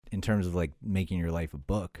in terms of like making your life a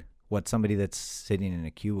book, what's somebody that's sitting in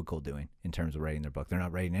a cubicle doing in terms of writing their book? They're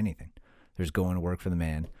not writing anything. They're just going to work for the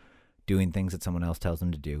man, doing things that someone else tells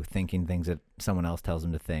them to do, thinking things that someone else tells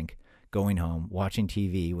them to think, going home, watching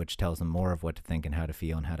TV, which tells them more of what to think and how to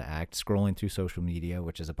feel and how to act, scrolling through social media,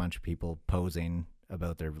 which is a bunch of people posing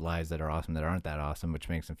about their lives that are awesome that aren't that awesome, which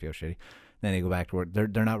makes them feel shitty. Then they go back to work. They're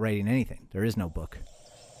not writing anything. There is no book.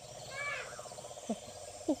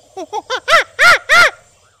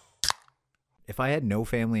 If I had no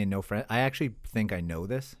family and no friends, I actually think I know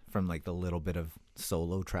this from like the little bit of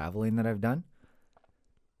solo traveling that I've done.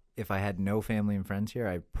 If I had no family and friends here,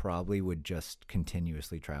 I probably would just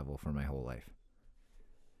continuously travel for my whole life.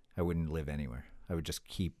 I wouldn't live anywhere. I would just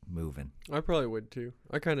keep moving. I probably would too.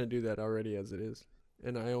 I kind of do that already as it is.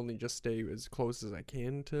 And I only just stay as close as I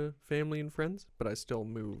can to family and friends, but I still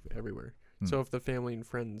move everywhere. So if the family and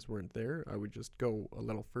friends weren't there, I would just go a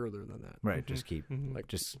little further than that. Right, just keep like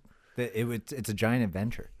just it's a giant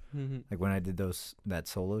adventure. Like when I did that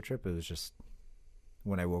solo trip, it was just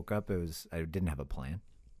when I woke up, I didn't have a plan.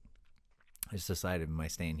 I just decided, am I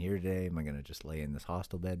staying here today? Am I going to just lay in this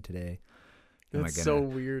hostel bed today? Am That's I so going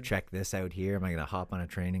to weird. check this out here? Am I going to hop on a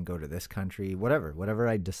train and go to this country? Whatever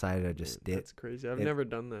I decided, I just did. That's crazy. I've never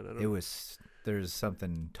done that. There's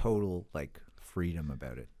something total like freedom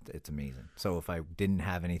about it. It's amazing. So if I didn't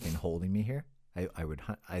have anything holding me here,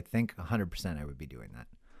 I think 100% I would be doing that.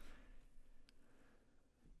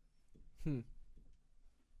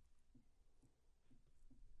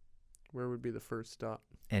 Where would be the first stop?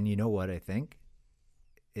 And you know what I think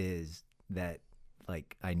is that,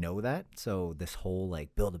 like, I know that. So this whole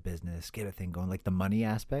like build a business, get a thing going, like the money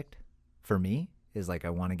aspect for me is like, I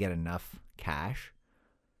want to get enough cash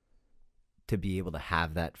to be able to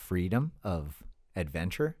have that freedom of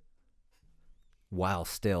adventure while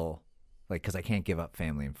still like, cause I can't give up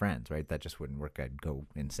family and friends, right? That just wouldn't work. I'd go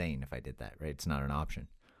insane if I did that, right? It's not an option.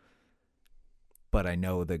 But I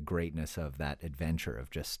know the greatness of that adventure of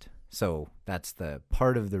just, so that's the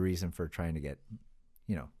part of the reason for trying to get,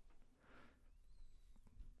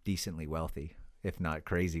 decently wealthy, if not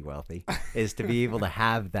crazy wealthy, is to be able to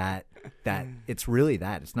have that it's really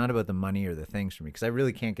that. It's not about the money or the things for me, because I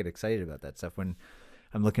really can't get excited about that stuff when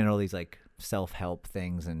I'm looking at all these like self-help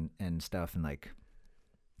things and stuff and like,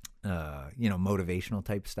 motivational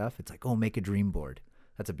type stuff. It's like, oh, make a dream board.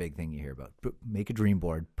 That's a big thing you hear about. Make a dream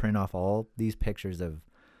board, print off all these pictures of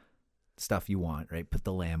stuff you want, right? Put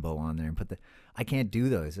the Lambo on there and I can't do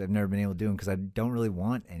those. I've never been able to do them because I don't really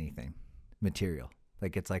want anything material.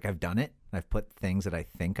 Like, it's like I've done it. I've put things that I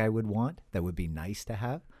think I would want that would be nice to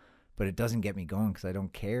have, but it doesn't get me going because I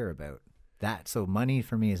don't care about that. So money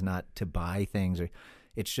for me is not to buy things, or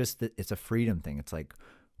it's just that it's a freedom thing. It's like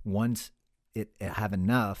once I have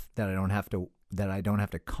enough that I don't have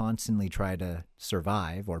to constantly try to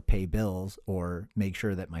survive or pay bills or make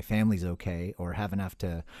sure that my family's okay or have enough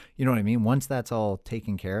to, you know what I mean? Once that's all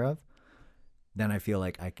taken care of, then I feel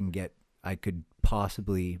like I could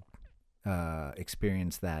possibly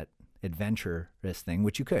experience that adventurous thing,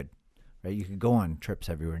 which you could, right? You could go on trips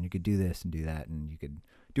everywhere and you could do this and do that and you could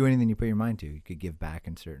do anything you put your mind to. You could give back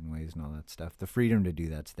in certain ways and all that stuff. The freedom to do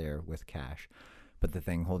that's there with cash. But the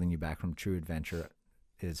thing holding you back from true adventure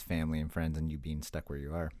is family and friends and you being stuck where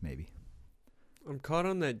you are, maybe. I'm caught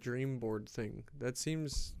on that dream board thing. That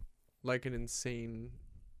seems like an insane,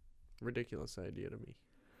 ridiculous idea to me.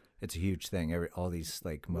 It's a huge thing. All these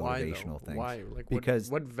like motivational things. Why? Like,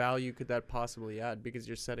 because what value could that possibly add? Because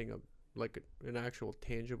you're setting up like an actual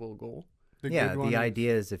tangible goal. The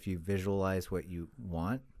idea is if you visualize what you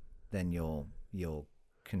want, then you'll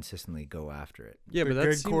consistently go after it. Yeah, but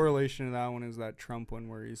that's good correlation to that one is that Trump one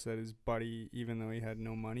where he said his buddy, even though he had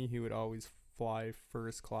no money, he would always fly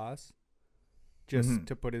first class just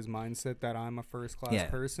to put his mindset that I'm a first class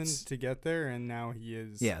person to get there, and now he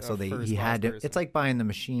is he had to, it's like buying the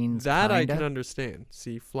machines. That kinda. I can understand.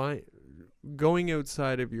 See, going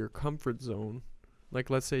outside of your comfort zone, like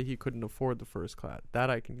let's say he couldn't afford the first class, that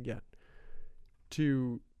I can get.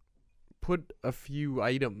 To put a few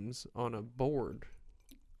items on a board,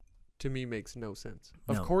 to me, makes no sense.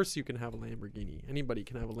 Of course you can have a Lamborghini. Anybody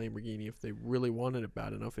can have a Lamborghini if they really wanted it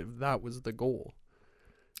bad enough, if that was the goal.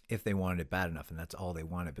 If they wanted it bad enough and that's all they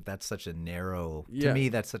wanted. But that's such a narrow, to me,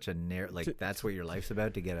 that's such a narrow, like that's what your life's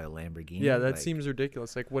about, to get a Lamborghini. Yeah, that seems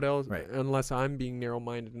ridiculous. Like what else, right. Unless I'm being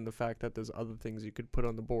narrow-minded in the fact that there's other things you could put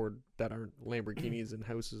on the board that aren't Lamborghinis and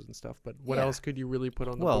houses and stuff. But what else could you really put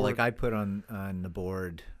on the board? Well, like I put on the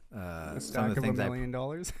board some of the things $1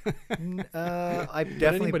 million. I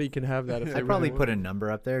definitely anybody can have that. If I probably put a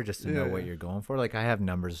number up there just to know what you're going for. Like I have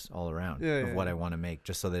numbers all around of what I want to make,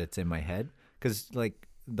 just so that it's in my head. Because like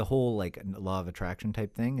the whole like law of attraction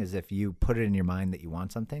type thing is if you put it in your mind that you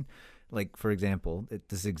want something, like for example,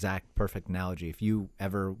 this exact perfect analogy. If you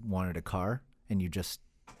ever wanted a car and you just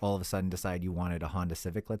all of a sudden decide you wanted a Honda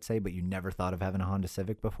Civic, let's say, but you never thought of having a Honda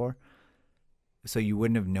Civic before, so you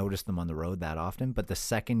wouldn't have noticed them on the road that often. But the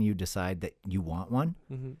second you decide that you want one,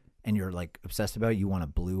 and you're like obsessed about it, you want a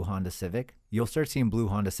blue Honda Civic, you'll start seeing blue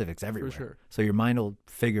Honda Civics everywhere. For sure. So your mind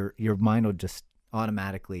will just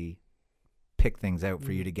automatically pick things out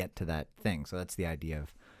for you to get to that thing. So that's the idea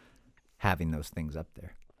of having those things up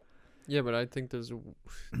there. Yeah, but I think there's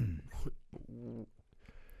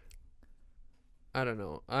I don't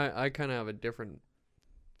know. I kind of have a different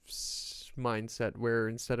mindset where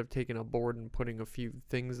instead of taking a board and putting a few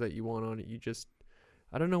things that you want on it, you just,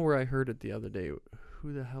 I don't know where I heard it the other day,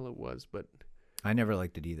 who the hell it was, but I never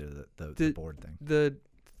liked it either, the board thing. The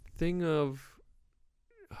thing of,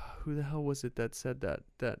 who the hell was it that said that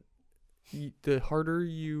the harder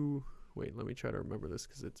you, wait, let me try to remember this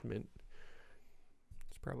because it's mint.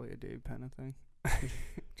 It's probably a Dave Penna thing.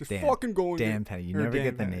 Just Dan, fucking going. Dan Penna, you never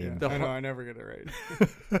get the name. Yeah. I know, I never get it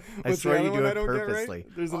right. I swear you do it purposely. purposely.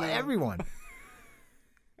 There's everyone.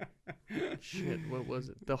 Shit, what was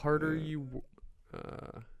it? The harder you,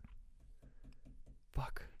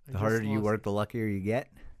 fuck. The harder you work, the luckier you get.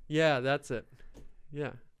 Yeah, that's it.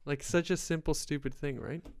 Yeah, like such a simple, stupid thing,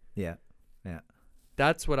 right? Yeah, yeah.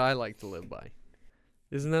 That's what I like to live by.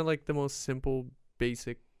 Isn't that like the most simple,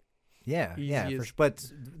 basic? Yeah,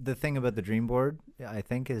 but the thing about the dream board, I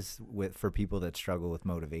think, is for people that struggle with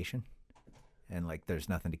motivation, and like there's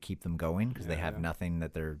nothing to keep them going because they have nothing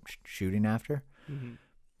that they're shooting after.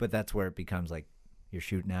 But that's where it becomes like you're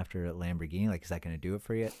shooting after a Lamborghini. Like, is that going to do it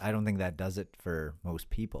for you? I don't think that does it for most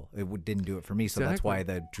people. It didn't do it for me, so that's why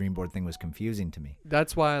the dream board thing was confusing to me.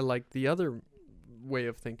 That's why I like the other way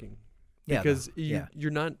of thinking, because you're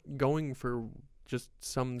not going for just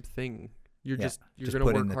something. You're you're gonna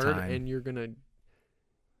work hard and you're gonna,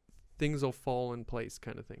 things will fall in place,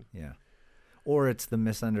 kind of thing. Yeah. Or it's the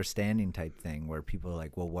misunderstanding type thing where people are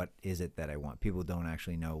like, well, what is it that I want? People don't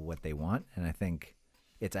actually know what they want, and I think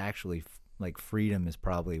it's actually like freedom is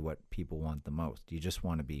probably what people want the most. You just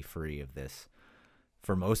want to be free of this.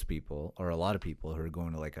 For most people, or a lot of people who are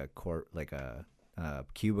going to like a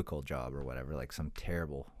cubicle job or whatever, like some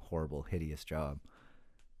terrible, horrible, hideous job,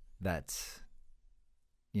 that's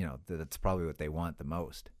probably what they want the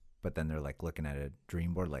most. But then they're like looking at a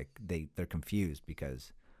dream board, like they're confused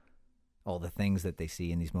because all the things that they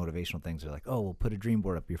see in these motivational things are like, oh, we'll put a dream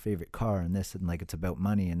board up, your favorite car and this, and like it's about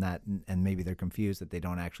money and that, and maybe they're confused that they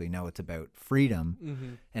don't actually know it's about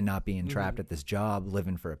freedom and not being trapped at this job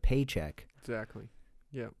living for a paycheck. Exactly.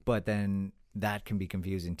 Yeah. But then that can be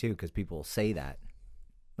confusing too, because people say that.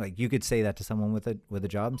 Like you could say that to someone with a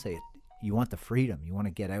job and say, you want the freedom, you want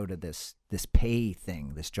to get out of this pay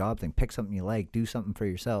thing, this job thing, pick something you like, do something for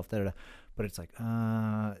yourself, da-da-da. But it's like,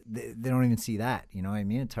 they don't even see that, you know what I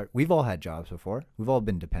mean? It's hard. We've all had jobs before. We've all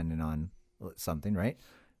been dependent on something, right?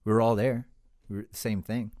 We were all there. We were the same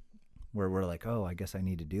thing, where we're like, oh, I guess I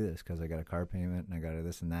need to do this because I got a car payment and I got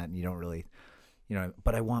this and that, and you don't really,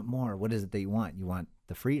 but I want more. What is it that you want? You want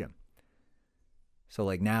the freedom. So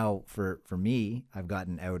like now for me, I've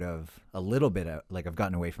gotten out of a little bit of, like I've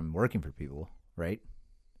gotten away from working for people, right?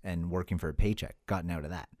 And working for a paycheck, gotten out of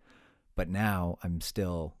that. But now I'm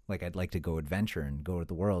still like, I'd like to go adventure and go to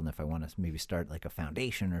the world. And if I want to maybe start like a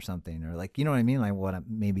foundation or something, or like, you know what I mean? Like want to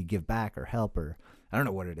maybe give back or help, or I don't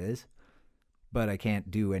know what it is, but I can't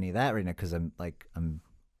do any of that right now because I'm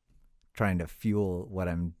trying to fuel what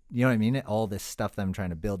I'm, you know what I mean? All this stuff that I'm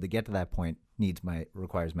trying to build to get to that point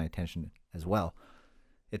requires my attention as well.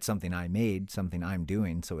 It's something I made, something I'm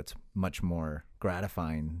doing, so it's much more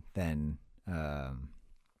gratifying than 9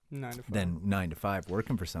 to 5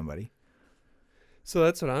 working for somebody. So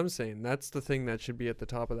that's what I'm saying. That's the thing that should be at the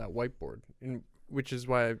top of that whiteboard, which is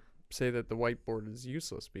why I say that the whiteboard is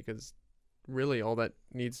useless, because really all that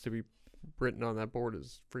needs to be written on that board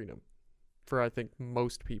is freedom for, I think,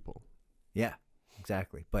 most people. Yeah,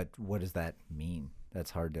 exactly. But what does that mean?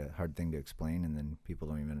 That's hard thing to explain, and then people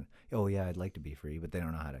don't even. Oh yeah, I'd like to be free, but they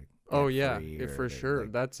don't know how to. Oh yeah, for sure.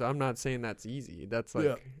 Like, I'm not saying that's easy. That's like.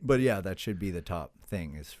 Yeah. But yeah, that should be the top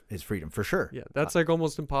thing is freedom for sure. Yeah, that's like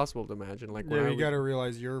almost impossible to imagine. Like, yeah, you got to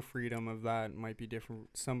realize your freedom of that might be different.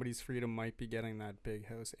 Somebody's freedom might be getting that big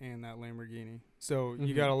house and that Lamborghini. So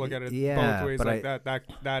you got to look at it both ways. Like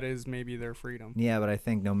that is maybe their freedom. Yeah, but I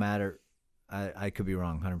think no matter. I could be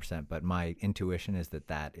wrong 100%, but my intuition is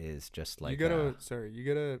that is just like... You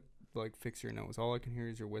gotta like fix your nose. All I can hear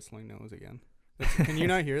is your whistling nose again. Can you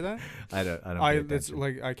not hear that? I don't. It's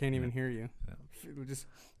like I can't even hear you. Yeah. Just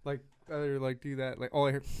like either like do that. Like all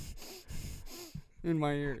I hear... in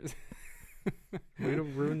my ears. Way to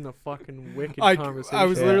ruin the fucking wicked I conversation.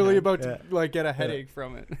 was literally about to like get a headache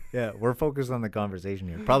from it. Yeah, we're focused on the conversation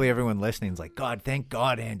here. Probably everyone listening is like, God, thank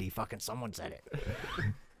God, Andy. Fucking someone said it.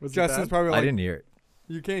 Was it Justin's bad? probably like, I didn't hear it.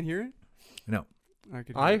 you can't hear it? No.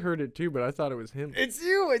 I heard it too, but I thought it was him. It's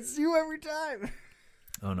you every time.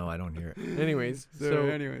 Oh, no, I don't hear it. Anyways,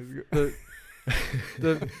 anyways,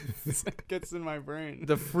 the it gets in my brain.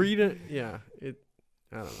 the freedom, I don't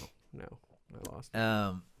know. No, I lost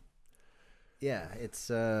it. Yeah, it's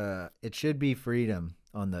it should be freedom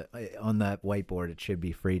on that whiteboard. It should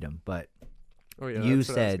be freedom, but Oh yeah, you that's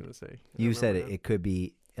what I was said- gonna say. you said it could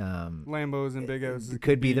be Lambos and big houses. it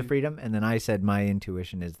could be the freedom, and then I said my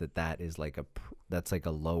intuition is that is like that's like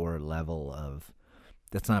a lower level of,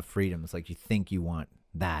 that's not freedom. It's like you think you want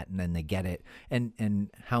that, and then they get it. And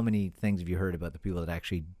how many things have you heard about the people that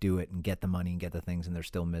actually do it and get the money and get the things, and they're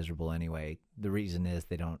still miserable anyway? The reason is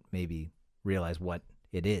they don't maybe realize what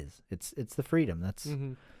it is. It's the freedom. That's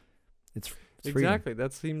it's freedom. Exactly.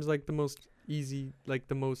 That seems like the most easy, like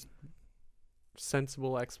the most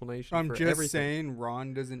sensible explanation. I'm for just everything. saying,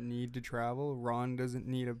 Ron doesn't need to travel. Ron doesn't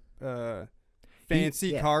need a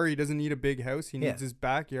fancy car. He doesn't need a big house. He needs his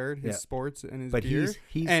backyard, his sports, and his beer.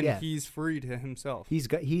 He's free to himself. He's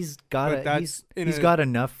got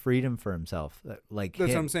enough freedom for himself. Like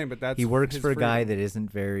that's what I'm saying. But he works his for a guy freedom. that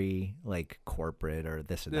isn't very like corporate or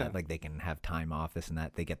this or that. Like they can have time off, this and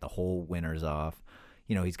that. They get the whole winters off.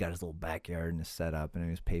 You know, he's got his little backyard and his setup, and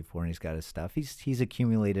he's paid for, and he's got his stuff. He's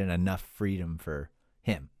accumulated enough freedom for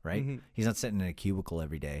him, right? Mm-hmm. He's not sitting in a cubicle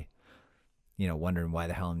every day, you know, wondering why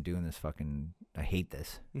the hell I'm doing this fucking, I hate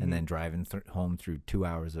this, and then driving home through 2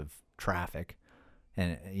 hours of traffic,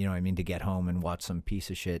 and you know what I mean, to get home and watch some piece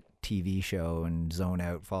of shit TV show and zone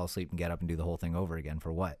out, fall asleep, and get up and do the whole thing over again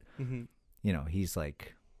for what? Mm-hmm. You know, he's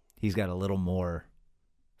got a little more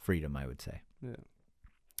freedom, I would say. Yeah.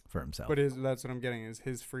 For himself. But that's what I'm getting is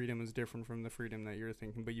his freedom is different from the freedom that you're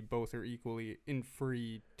thinking, but you both are equally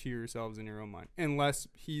free to yourselves in your own mind. Unless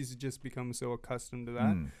he's just become so accustomed to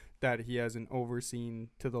that that he hasn't overseen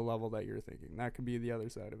to the level that you're thinking. That could be the other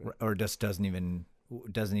side of it. Or just doesn't even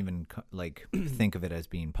like think of it as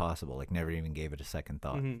being possible, like never even gave it a second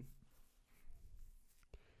thought. Mm-hmm.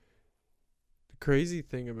 The crazy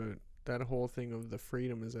thing about that whole thing of the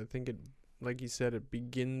freedom is I think it, like you said, it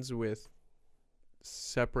begins with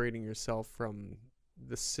separating yourself from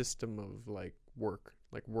the system of like work,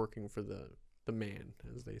 like working for the man,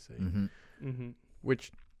 as they say,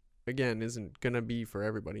 which again isn't gonna be for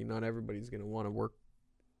everybody. Not everybody's gonna want to work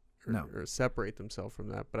or separate themselves from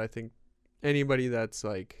that. But I think anybody that's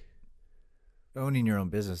like owning your own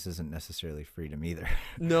business isn't necessarily freedom either.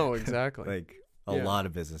 No, exactly. Like a lot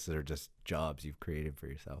of businesses are just jobs you've created for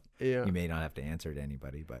yourself. Yeah. You may not have to answer to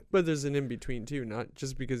anybody, but there's an in between too. Not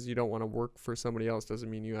just because you don't want to work for somebody else doesn't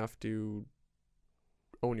mean you have to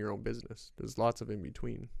own your own business. There's lots of in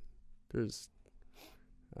between. There's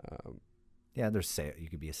there's you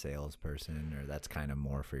could be a salesperson, or that's kind of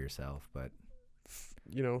more for yourself, but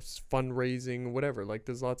you know, fundraising, whatever. Like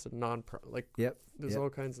there's lots of there's all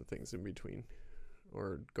kinds of things in between.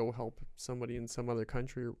 Or go help somebody in some other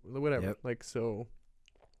country or whatever. Yep. Like, so,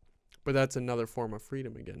 but that's another form of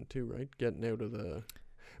freedom again too, right? Getting out of the,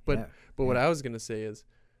 but what I was going to say is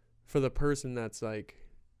for the person that's like,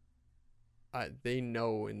 they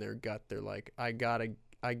know in their gut, they're like, I gotta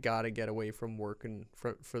get away from working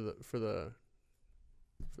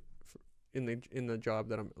in the job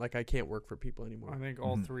that I'm like, I can't work for people anymore. I think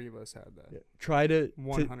all three of us had that. Yeah. Try to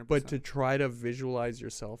 100%. But to try to visualize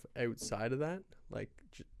yourself outside of that, like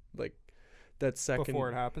that second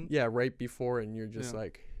Before it happened? Yeah, right before, and you're just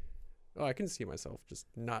like, oh, I can see myself just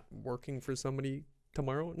not working for somebody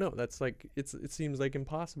tomorrow. No, that's like it seems like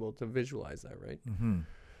impossible to visualize that, right?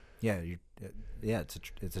 Yeah,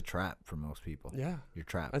 it's a trap for most people. Yeah, you're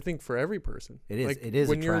trapped. I think for every person, it is. Like, it is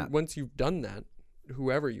when a trap. once you've done that,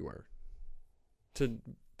 whoever you are, to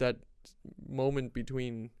that moment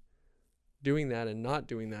between doing that and not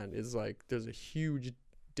doing that is like there's a huge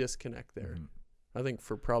disconnect there. I think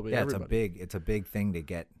for probably everybody. It's a big thing to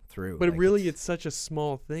get through. But like really, it's such a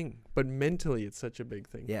small thing. But mentally, it's such a big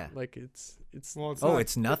thing. Yeah, like it's it's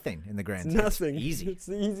nothing in the grand. It's nothing. It's easy. It's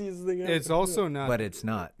the easiest thing ever. It's also not. But it's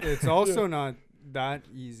not. It's also not that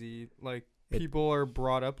easy. Like people are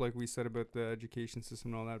brought up, like we said about the education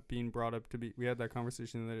system and all that, being brought up to be. We had that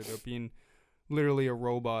conversation the other day about being literally a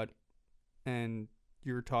robot, and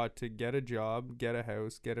you're taught to get a job, get a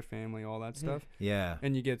house, get a family, all that stuff. Yeah.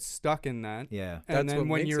 And you get stuck in that. Yeah. And then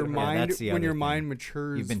when your mind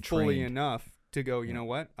matures fully trained enough to go, you know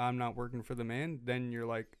what? I'm not working for the man. Then you're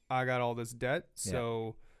like, I got all this debt,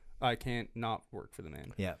 so I can't not work for the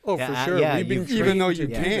man. Yeah. Oh, yeah, for sure. Yeah, We've been Even though trained you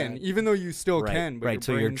to do can, that. even though you still right, can. But right.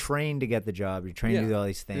 So you're trained to get the job. You're trained to do all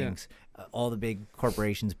these things. All the big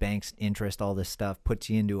corporations, banks, interest, all this stuff puts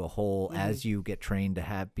you into a hole as you get trained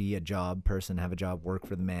to be a job person, have a job, work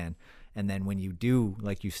for the man. And then when you do,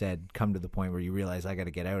 like you said, come to the point where you realize I got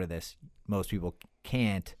to get out of this, most people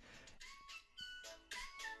can't.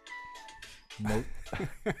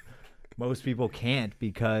 Most people can't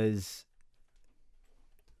because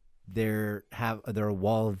they're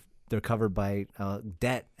covered by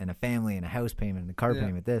debt and a family and a house payment and a car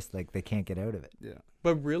payment. They can't get out of it. Yeah.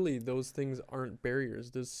 But really, those things aren't barriers.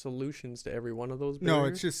 There's solutions to every one of those barriers. No,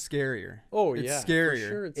 it's just scarier. Oh, it's yeah. scarier. For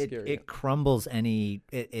sure it's scarier. It crumbles any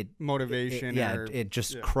motivation. It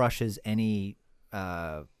just crushes any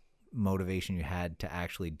motivation you had to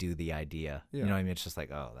actually do the idea. You know what I mean? It's just like,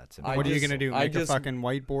 oh, that's it. What are you going to do? Make a fucking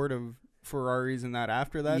whiteboard of Ferraris and that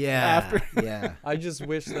after that? Yeah. Yeah. I just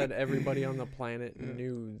wish that everybody on the planet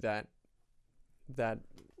knew that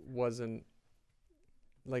wasn't,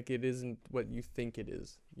 like, it isn't what you think it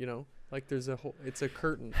is, you know? Like, there's it's a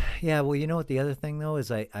curtain. Yeah, well, you know what the other thing, though,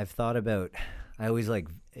 is I've thought about, I always, like,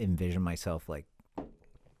 envision myself, like,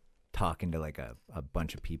 talking to, like, a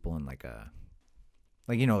bunch of people in, like a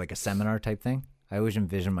seminar type thing. I always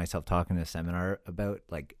envision myself talking to a seminar about,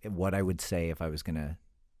 like, what I would say if I was going to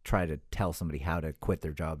try to tell somebody how to quit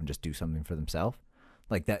their job and just do something for themselves.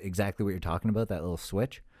 Like that, exactly what you're talking about, that little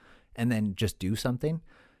switch. And then just do something.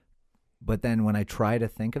 But then when I try to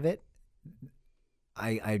think of it,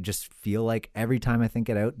 I just feel like every time I think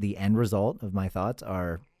it out, the end result of my thoughts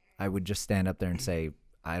are, I would just stand up there and say,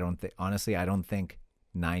 I don't think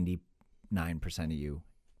 99% of you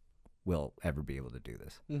will ever be able to do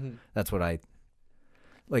this. Mm-hmm. That's what I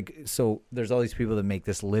like. So there's all these people that make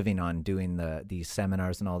this living on doing these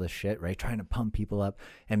seminars and all this shit, right? Trying to pump people up.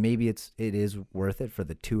 And maybe it is worth it for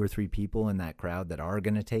the 2 or 3 people in that crowd that are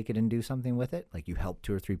going to take it and do something with it. Like, you help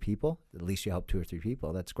 2 or 3 people, at least you help 2 or 3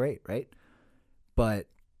 people. That's great, right? But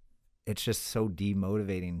it's just so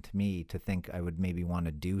demotivating to me to think I would maybe want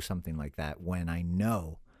to do something like that when I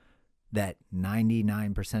know that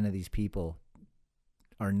 99% of these people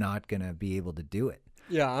are not going to be able to do it.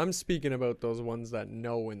 Yeah, I'm speaking about those ones that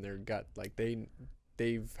know in their gut, like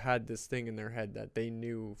they've had this thing in their head that they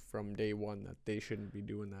knew from day one that they shouldn't be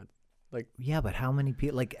doing that. Like, yeah, but how many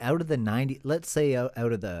people, like, out of the 90, let's say out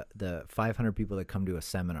of the 500 people that come to a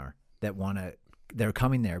seminar that they're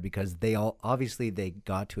coming there because they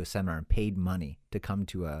got to a seminar and paid money to come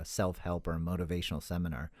to a self-help or a motivational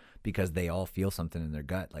seminar because they all feel something in their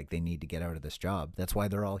gut, like they need to get out of this job. That's why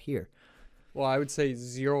they're all here. Well, I would say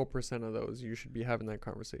 0% of those you should be having that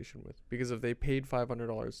conversation with, because if they paid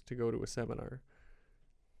 $500 to go to a seminar,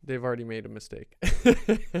 they've already made a mistake.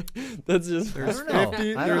 That's just. I don't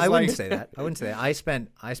know. I wouldn't say that. I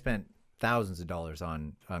spent thousands of dollars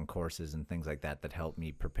on courses and things like that helped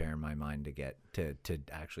me prepare my mind to get to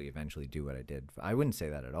actually eventually do what I did. I wouldn't say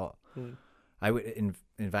that at all. I would, in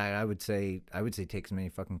fact, I would say take as many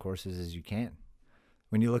fucking courses as you can.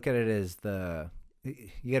 When you look at it as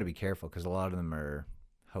you got to be careful because a lot of them are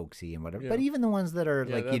hoaxy and whatever. Yeah. But even the ones that are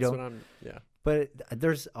like, you don't. But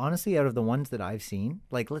there's honestly, out of the ones that I've seen,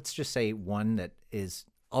 like, let's just say one that is.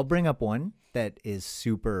 I'll bring up one that is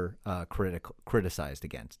super criticized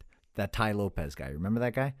against. That Tai Lopez guy. Remember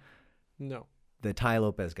that guy? No. The Tai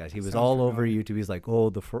Lopez guy. He was all over YouTube. He's like,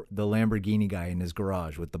 oh, the Lamborghini guy in his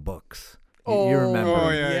garage with the books. You remember?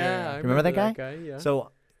 Oh yeah. Remember that guy? Yeah.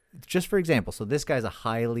 So. Just for example, so this guy's a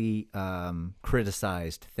highly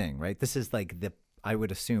criticized thing, right? This is like I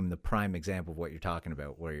would assume the prime example of what you're talking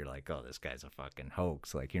about, where you're like, oh, this guy's a fucking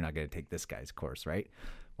hoax. Like, you're not going to take this guy's course, right?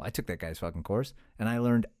 Well, I took that guy's fucking course, and I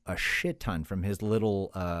learned a shit ton from his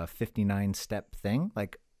little 59-step thing,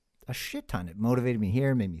 like a shit ton. It motivated me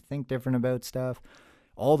here, made me think different about stuff.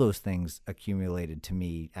 All those things accumulated to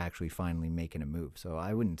me actually finally making a move. So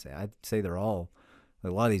I'd say they're all, a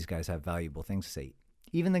lot of these guys have valuable things to say.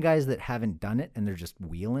 Even the guys that haven't done it and they're just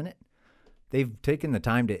wheeling it, they've taken the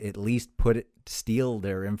time to at least steal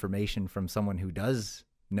their information from someone who does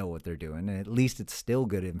know what they're doing. And at least it's still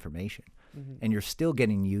good information. Mm-hmm. And you're still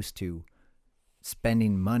getting used to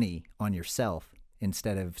spending money on yourself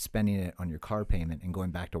instead of spending it on your car payment and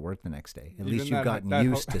going back to work the next day. At least you've gotten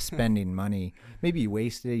used to spending money. Maybe you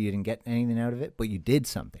wasted it, you didn't get anything out of it, but you did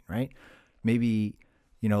something, right? Maybe,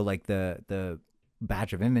 like the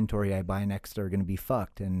batch of inventory I buy next are going to be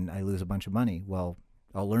fucked and I lose a bunch of money. Well,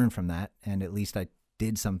 I'll learn from that, and at least I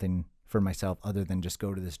did something for myself other than just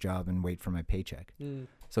go to this job and wait for my paycheck.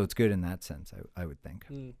 So it's good in that sense, I would think.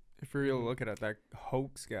 If you're real look at it, that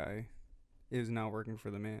hoax guy is now working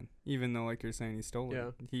for the man, even though, like you're saying, he stole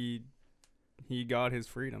it. He he got his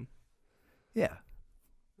freedom. Yeah.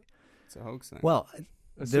 It's a hoax thing. Well,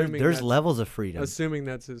 there's levels of freedom. Assuming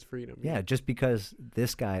that's his freedom. Yeah, just because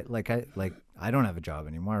this guy, I don't have a job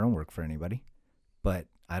anymore. I don't work for anybody, but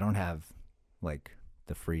I don't have like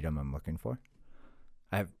the freedom I'm looking for.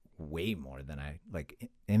 I have way more than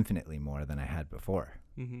infinitely more than I had before.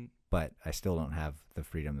 Mm-hmm. But I still don't have the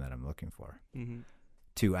freedom that I'm looking for Mm-hmm.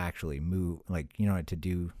 to actually move, to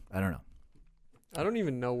do, I don't know. I don't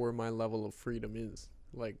even know where my level of freedom is.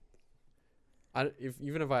 Like,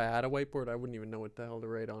 even if I had a whiteboard, I wouldn't even know what the hell to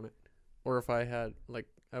write on it. Or if I had,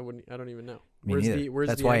 I don't even know. Me neither.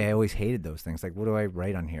 That's why I always hated those things. Like, what do I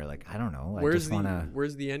write on here? Like, I don't know. Where's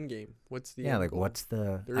the end game? What's the end goal? What's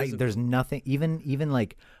the? There's nothing. Even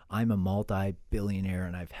like I'm a multi-billionaire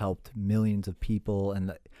and I've helped millions of people,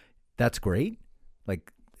 and that's great.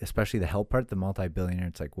 Like, especially the help part, the multi-billionaire.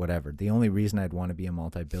 It's like whatever. The only reason I'd want to be a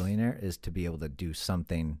multi-billionaire is to be able to do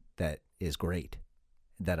something that is great,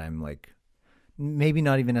 that I'm like, maybe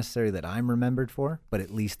not even necessarily that I'm remembered for, but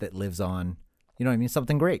at least that lives on. You know what I mean?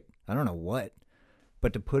 Something great. I don't know what,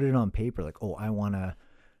 but to put it on paper, like, oh, I want to,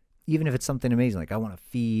 even if it's something amazing, like I want to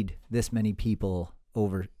feed this many people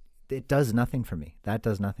over, it does nothing for me. That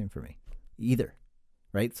does nothing for me either.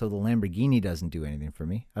 Right? So the Lamborghini doesn't do anything for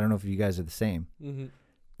me. I don't know if you guys are the same,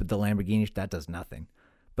 but the Lamborghini, that does nothing.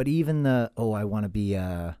 But even I want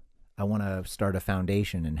to start a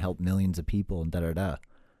foundation and help millions of people and da-da-da.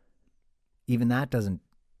 Even that's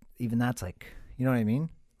like, you know what I mean?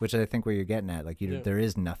 Which I think where you're getting at, like there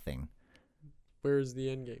is nothing. Where's the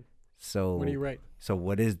end game? So what do you write? So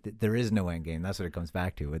what is there is no end game. That's what it comes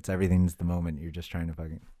back to. It's everything's the moment. You're just trying to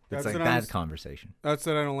fucking. It's like that conversation. That's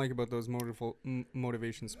what I don't like about those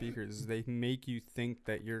motivation speakers. Is they make you think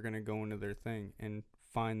that you're gonna go into their thing and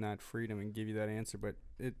find that freedom and give you that answer, but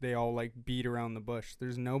they all like beat around the bush.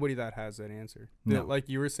 There's nobody that has that answer. No. Like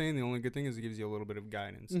you were saying, the only good thing is it gives you a little bit of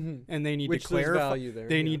guidance, and they need to clarify.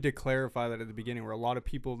 They need to clarify that at the beginning. Where a lot of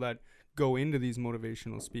people that go into these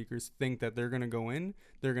motivational speakers think that they're gonna go in,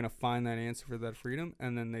 they're gonna find that answer for that freedom,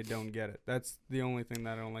 and then they don't get it. That's the only thing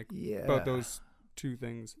that I don't like about those two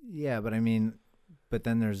things. Yeah, but I mean, but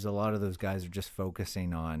then there's a lot of those guys are just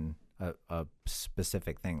focusing on a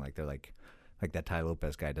specific thing. Like they're like that Ty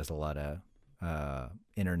Lopez guy does a lot of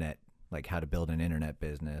internet, like how to build an internet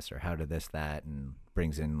business or how to this, that, and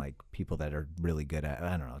brings in like people that are really good at,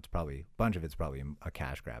 I don't know, it's probably, a bunch of it's probably a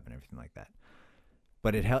cash grab and everything like that.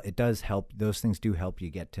 But it does help, those things do help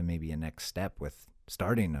you get to maybe a next step with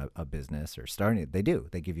starting a business or starting it. They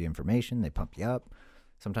give you information, they pump you up.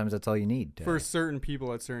 Sometimes that's all you need. For certain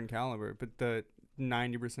people at certain caliber, but the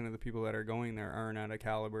 90% of the people that are going there aren't at a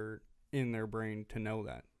caliber in their brain to know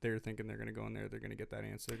that. They're thinking they're going to go in there, they're going to get that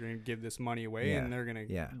answer, they're going to give this money away, and they're going to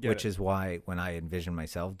get which it. Is why when I envision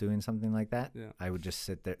myself doing something like that, I would just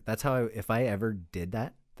sit there. That's how if I ever did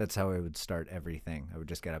that, that's how I would start everything. I would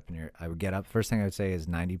just get up in here. I would get up. First thing I would say is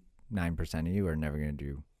 99% of you are never going to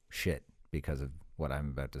do shit because of what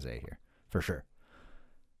I'm about to say here. For sure.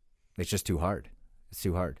 It's just too hard. It's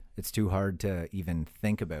too hard. It's too hard to even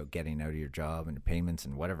think about getting out of your job and payments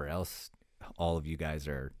and whatever else all of you guys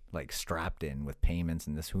are like strapped in with payments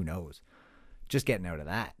and this, who knows, just getting out of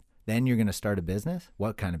that. Then you're going to start a business.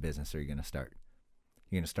 What kind of business are you going to start?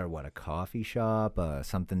 You're going to start a coffee shop,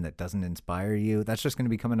 something that doesn't inspire you. That's just going to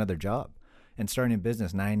become another job. And starting a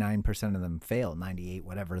business, 99% of them fail. 98,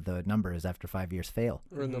 whatever the number is after 5 years, fail.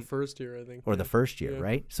 Or in the first year, I think. Or the first year,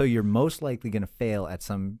 right? So you're most likely going to fail at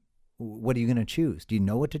some. What are you going to choose? Do you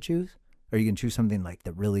know what to choose? Are you going to choose something like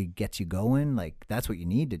that really gets you going? Like that's what you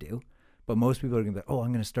need to do. But most people are going to be like, oh,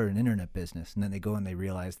 I'm going to start an internet business. And then they go and they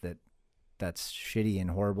realize that that's shitty and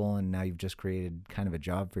horrible. And now you've just created kind of a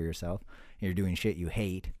job for yourself. And you're doing shit you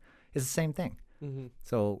hate. It's the same thing.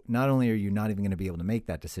 So not only are you not even going to be able to make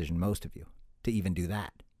that decision, most of you, to even do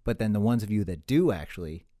that, but then the ones of you that do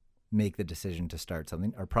actually make the decision to start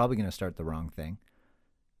something are probably going to start the wrong thing.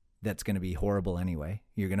 That's going to be horrible anyway.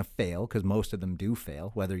 You're going to fail because most of them do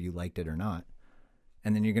fail, whether you liked it or not.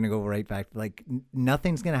 And then you're going to go right back. Like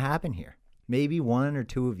nothing's going to happen here. Maybe one or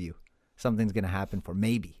two of you, something's going to happen for.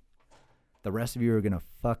 Maybe. The rest of you are going to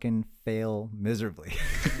fucking fail miserably.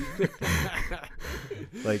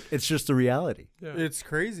 Like, it's just the reality. Yeah. It's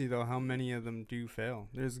crazy, though, how many of them do fail.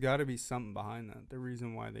 There's got to be something behind that. The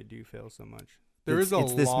reason why they do fail so much. It's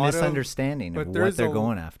this misunderstanding of what they're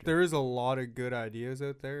going after. There is a lot of good ideas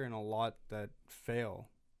out there and a lot that fail.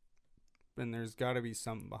 And there's got to be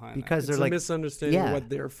something behind because that. It's a misunderstanding of what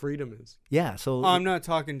their freedom is. Yeah, so I'm not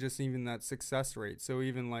talking just even that success rate. So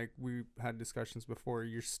even like we had discussions before,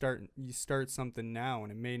 you start something now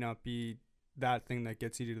and it may not be that thing that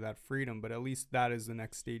gets you to that freedom, but at least that is the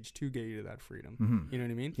next stage to get you to that freedom. Mm-hmm. You know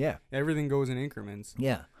what I mean? Yeah. Everything goes in increments.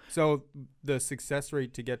 Yeah. So the success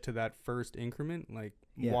rate to get to that first increment, like,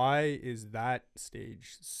 why is that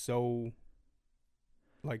stage so,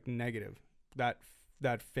 like, negative?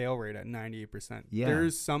 That fail rate at 98%. Yeah.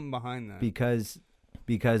 There's something behind that. Because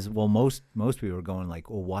well, most people are going like,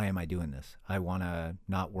 well, why am I doing this? I want to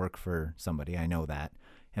not work for somebody. I know that.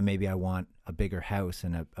 And maybe I want a bigger house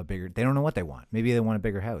and a bigger, they don't know what they want. Maybe they want a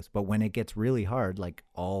bigger house. But when it gets really hard, like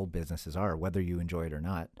all businesses are, whether you enjoy it or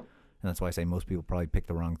not, and that's why I say most people probably pick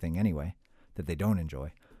the wrong thing anyway, that they don't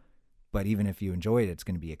enjoy. But even if you enjoy it, it's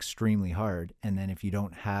going to be extremely hard. And then if you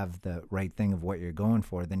don't have the right thing of what you're going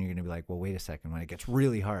for, then you're going to be like, well, wait a second. When it gets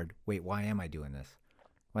really hard, wait, why am I doing this?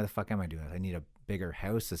 Why the fuck am I doing this? I need a bigger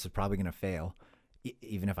house. This is probably going to fail.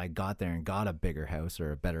 Even if I got there and got a bigger house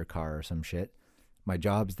or a better car or some shit, my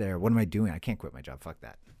job's there. What am I doing? I can't quit my job. Fuck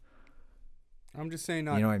that. I'm just saying,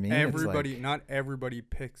 not you know what I mean? Not everybody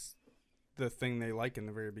picks the thing they like in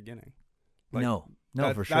the very beginning. Like, no,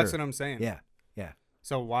 for sure. That's what I'm saying. Yeah.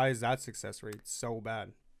 So why is that success rate so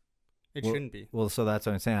bad? It shouldn't be. Well, so that's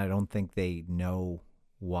what I'm saying. I don't think they know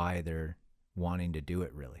why they're wanting to do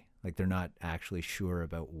it, really. Like, they're not actually sure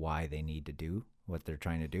about why they need to do what they're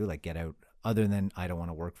trying to do, like get out, other than I don't want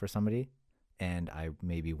to work for somebody and I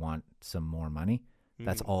maybe want some more money.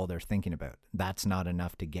 That's all they're thinking about. That's not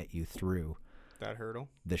enough to get you through that hurdle,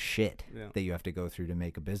 the shit that you have to go through to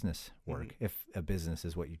make a business work, if a business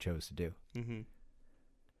is what you chose to do.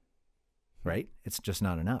 Right? It's just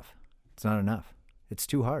not enough. It's not enough. It's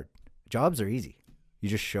too hard. Jobs are easy. You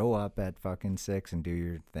just show up at fucking 6 and do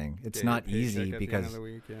your thing. It's not easy because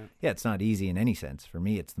it's not easy in any sense. For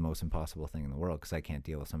me, it's the most impossible thing in the world because I can't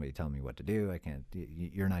deal with somebody telling me what to do. I can't.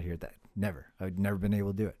 You're not here. That never. I've never been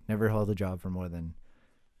able to do it. Never held a job for more than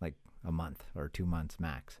like a month or 2 months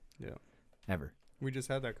max. Yeah. Ever. We just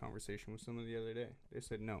had that conversation with someone the other day. They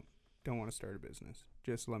said, no, don't want to start a business.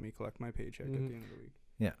 Just let me collect my paycheck at the end of the week.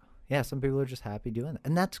 Yeah. Yeah. Some people are just happy doing that.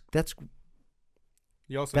 And that's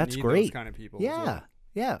you also that's need great. Those kind of people. Yeah. As well.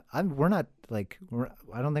 Yeah. We're not like,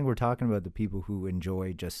 I don't think we're talking about the people who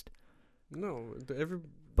enjoy just. No.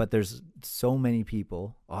 But there's so many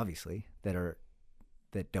people, obviously, that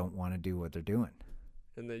don't want to do what they're doing.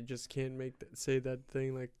 And they just can't say that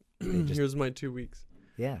thing like, here's my 2 weeks.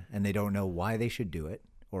 Yeah, and they don't know why they should do it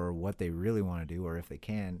or what they really want to do or if they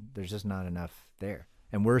can. There's just not enough there.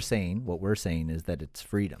 And what we're saying is that it's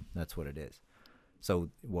freedom. That's what it is. So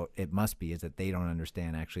what it must be is that they don't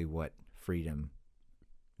understand actually what freedom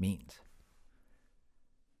means.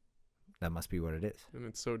 That must be what it is. And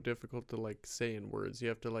it's so difficult to like say in words. You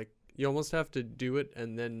have to you almost have to do it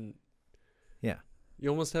and then. Yeah. You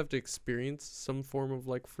almost have to experience some form of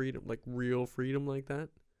like freedom, like real freedom like that,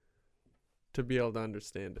 to be able to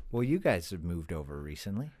understand it. Well, you guys have moved over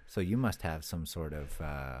recently, so you must have some sort of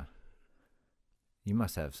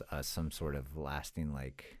some sort of lasting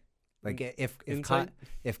like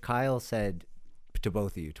if Kyle said to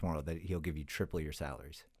both of you tomorrow that he'll give you triple your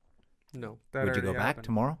salaries. No. Would you go back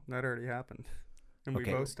tomorrow? That already happened. And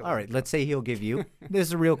okay. We both still all right. Let's say he'll give you. This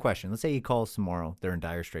is a real question. Let's say he calls tomorrow. They're in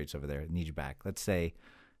dire straits over there. Need you back. Let's say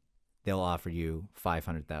they'll offer you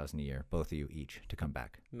 $500,000 a year, both of you each, to come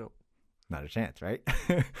back. No. Not a chance, right?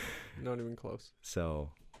 Not even close.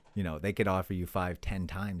 So, they could offer you 5-10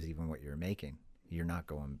 times even what you're making. You're not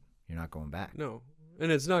going back. No.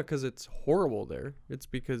 And it's not because it's horrible there. It's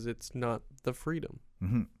because it's not the freedom.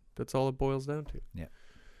 Mm-hmm. That's all it boils down to. Yeah.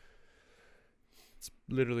 It's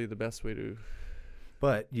literally the best way to.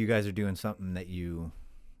 But you guys are doing something that you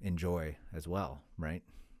enjoy as well, right?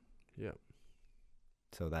 Yeah.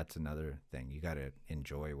 So that's another thing. You got to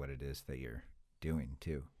enjoy what it is that you're doing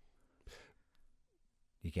too.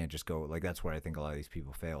 You can't just go that's where I think a lot of these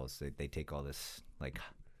people fail is they take all this like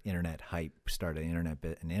internet hype, start an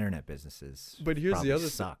internet businesses. But here's the other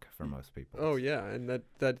suck for most people. Oh yeah, and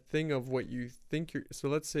that thing of what you think you're. So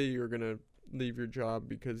let's say you're gonna leave your job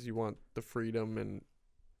because you want the freedom and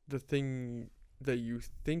the thing that you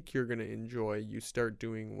think you're gonna enjoy. You start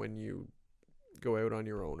doing when you go out on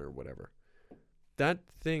your own or whatever. That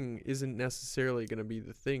thing isn't necessarily going to be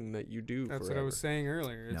the thing that you do. That's forever. what I was saying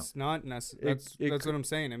earlier. It's not necessary. That's what I'm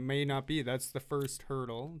saying. It may not be. That's the first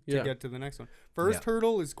hurdle to get to the next one. First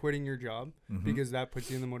hurdle is quitting your job because that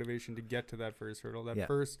puts you in the motivation to get to that first hurdle. That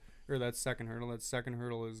second hurdle. That second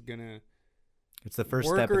hurdle is gonna. It's the first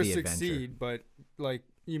step of the succeed, adventure. But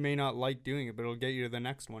you may not like doing it, but it'll get you to the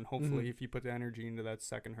next one. Hopefully, if you put the energy into that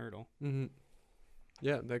second hurdle. Mm-hmm.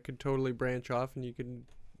 Yeah, that could totally branch off, and you can.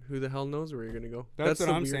 Who the hell knows where you're gonna go? That's what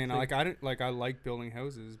I'm saying. I like building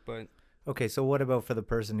houses, but okay. So what about for the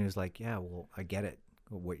person who's like, yeah, well, I get it.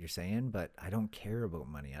 what you're saying, but I don't care about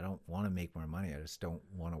money. I don't want to make more money. I just don't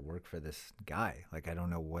want to work for this guy. Like, I don't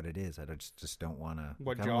know what it is. I just don't want to.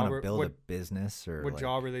 What I job? don't want to build a business or what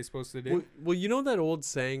job are they supposed to do? Well, you know that old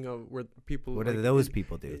saying of where people. What like, do those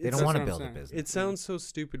people do? They don't want to build a business. It sounds so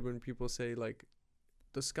stupid when people say like,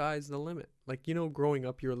 the sky's the limit. Like, you know, growing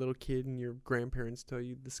up, you're a little kid and your grandparents tell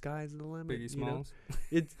you the sky's the limit. Biggie Smalls.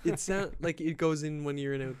 It sounds like it goes in one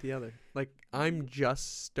ear and out the other. Like, I'm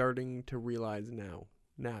just starting to realize now,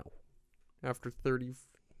 after 30,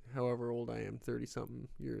 however old I am, 30 something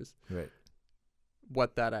years, Right.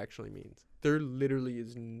 what that actually means. There literally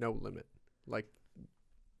is no limit. Like,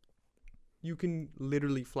 you can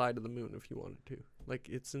literally fly to the moon if you wanted to. Like,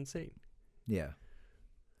 it's insane. Yeah.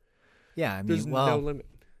 Yeah, I mean, there's no limit.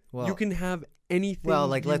 Well, you can have anything. well,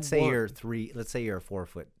 like let's say want. let's say you're a 4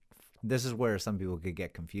 foot. This is where some people could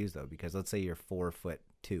get confused though, because let's say you're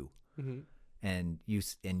 4'2", and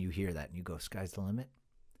you hear that and you go, "Sky's the limit.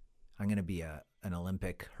 I'm gonna be an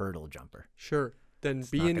Olympic hurdle jumper." Sure. Then It's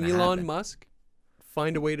be not an gonna Elon happen. Musk.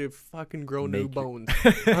 Find a way to fucking grow new Make bones.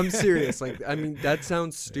 I'm serious. Like, I mean, that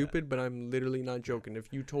sounds stupid, but I'm literally not joking.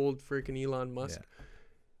 If you told freaking Elon Musk,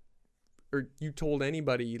 or you told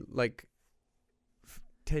anybody like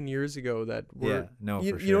 10 years ago that we're, you know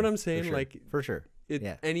what I'm saying? Like, for sure,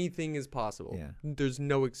 anything is possible. Yeah. There's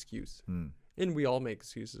no excuse, Mm. and we all make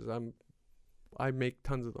excuses. I make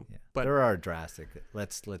tons of them. Yeah. But there are drastic.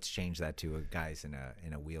 Let's change that to a guy's in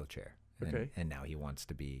a wheelchair. Okay. And now he wants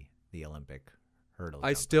to be the Olympic hurdle. I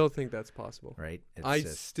jumper, still think that's possible. right. I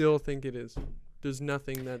still think it is. There's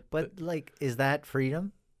nothing that. But like, is that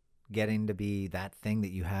freedom? Getting to be that thing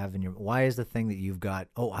that you have in your. Why is the thing that you've got?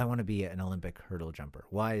 Oh, I want to be an Olympic hurdle jumper.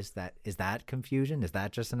 Why is that? Is that confusion? Is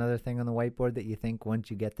that just another thing on the whiteboard that you think once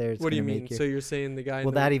you get there? It's what do you gonna mean? make you, So you're saying the guy?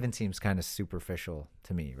 well, that even seems kind of superficial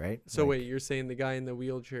to me, right? So Like, wait, you're saying the guy in the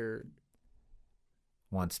wheelchair?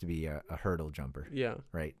 wants to be a hurdle jumper, Yeah.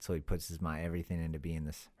 right? So he puts his everything into being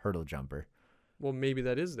this hurdle jumper. Well, maybe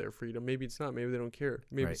that is their freedom. Maybe it's not. Maybe they don't care.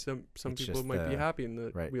 Maybe Right. some It's people just might be the- happy in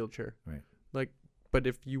the right. wheelchair. Right. Like, but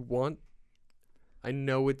if you want, I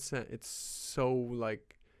know it's so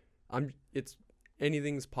like, it's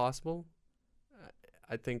anything's possible.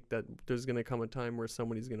 I think that there's gonna come a time where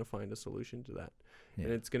somebody's gonna find a solution to that, Yeah.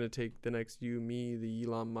 and it's gonna take the next you, me, the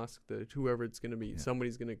Elon Musk, the whoever it's gonna be. Yeah.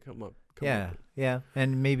 Somebody's gonna come up. Yeah.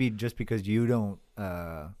 And maybe just because you don't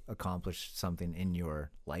accomplish something in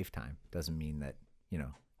your lifetime doesn't mean that,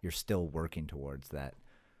 you're still working towards that.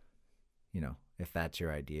 If that's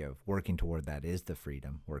your idea of working toward that is the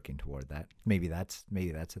freedom, working toward that. Maybe that's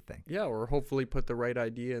a thing. Yeah, or hopefully put the right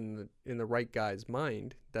idea in the right guy's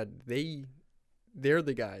mind that they're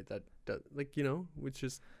the guy that like, which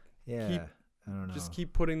just Yeah. I don't know. just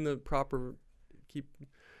keep putting keep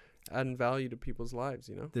adding value to people's lives,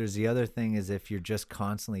 There's the other thing is if you're just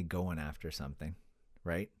constantly going after something,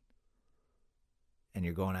 right? And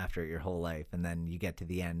you're going after it your whole life, and then you get to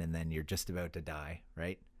the end, and then you're just about to die,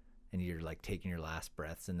 right? And you're like taking your last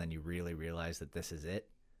breaths, and then you really realize that this is it.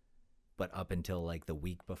 But up until like the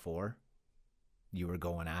week before, you were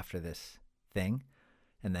going after this thing,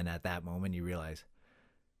 and then at that moment you realize,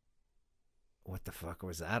 what the fuck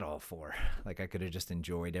was that all for? Like, I could have just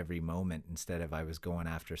enjoyed every moment instead of I was going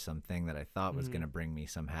after something that I thought was going to bring me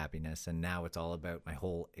some happiness. And now it's all about my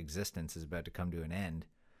whole existence is about to come to an end.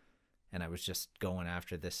 And I was just going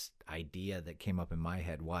after this idea that came up in my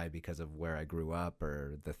head. Why? Because of where I grew up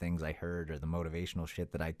or the things I heard or the motivational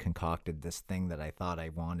shit that I concocted, this thing that I thought I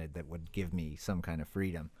wanted that would give me some kind of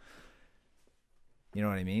freedom. You know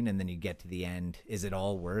what I mean? And then you get to the end. Is it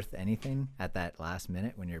all worth anything at that last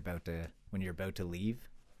minute when you're about to leave?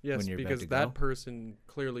 Yes, when you're because about to that go? person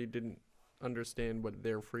clearly didn't understand what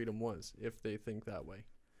their freedom was if they think that way.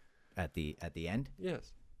 At the end?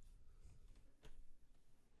 Yes.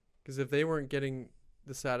 Because if they weren't getting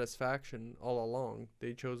the satisfaction all along,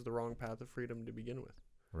 they chose the wrong path of freedom to begin with.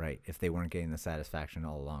 Right. If they weren't getting the satisfaction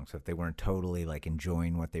all along. So if they weren't totally like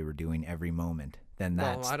enjoying what they were doing every moment, then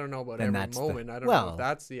that's... Well, I don't know about then every that's moment. I don't know if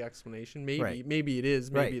that's the explanation. Maybe Right. maybe it is.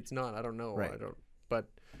 Maybe Right. it's not. I don't know. Right. I don't. But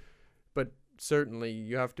certainly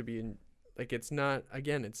you have to be in. Like, it's not.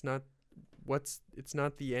 Again, it's not. It's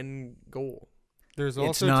not the end goal. There's It's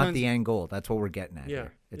also not tons- the end goal. That's what we're getting at Yeah,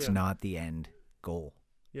 here. It's yeah. not the end goal,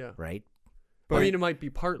 Yeah. right? But I mean, it might be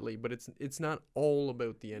partly, but it's not all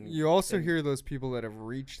about the end. you also end. hear those people that have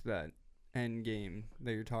reached that end game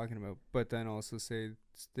that you're talking about, but then also say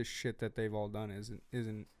the shit that they've all done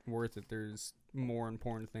isn't worth it. There's more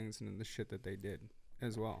important things than the shit that they did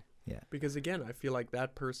as well. Yeah. Because again, I feel like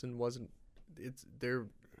that person wasn't. They're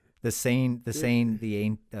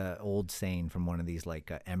The old saying from one of these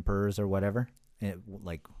like emperors or whatever.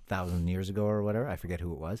 like 1,000 years ago or whatever. I forget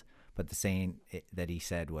who it was, but the saying that he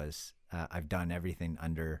said was, "I've done everything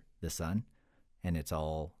under the sun, and it's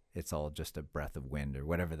all just a breath of wind," or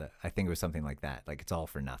whatever. I think it was something like that. Like, it's all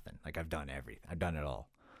for nothing. Like, I've done everything. I've done it all,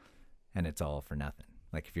 and it's all for nothing.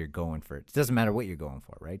 Like, if you're going for it, it doesn't matter what you're going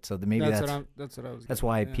for, right? So maybe that's what I was. That's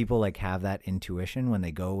why people like have that intuition when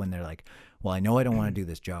they go and they're like, "Well, I know I don't want to do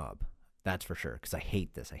this job. That's for sure, because I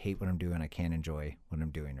hate this. I hate what I'm doing. I can't enjoy what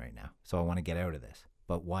I'm doing right now. So I want to get out of this.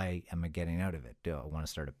 But why am I getting out of it? Do I want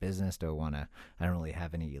to start a business? I don't really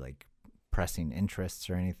have any like pressing interests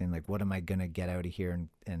or anything. Like, what am I gonna get out of here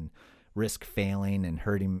and risk failing and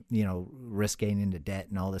hurting? Risk getting into debt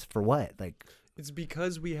and all this for what? Like." It's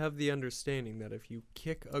because we have the understanding that if you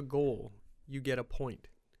kick a goal, you get a point.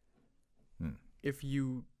 If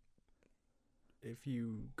you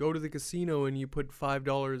go to the casino and you put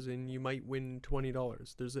 $5 in, you might win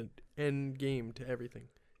 $20. There's an end game to everything.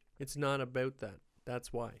 It's not about that.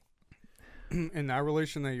 That's why. In that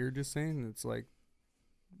relation that you're just saying, it's like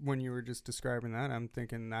when you were just describing that, I'm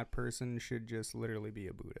thinking that person should just literally be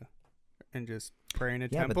a Buddha. And just pray in a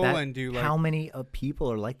temple and do like... How many people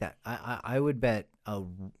are like that? I would bet a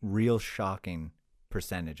real shocking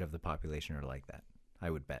percentage of the population are like that. I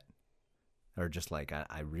would bet. Or just like,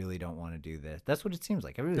 I really don't want to do this. That's what it seems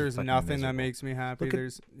like. There's nothing miserable. That makes me happy.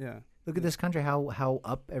 Look at this country, how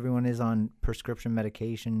up everyone is on prescription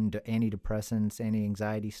medication, antidepressants,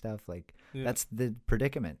 anti-anxiety stuff. Like, that's the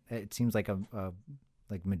predicament. It seems like a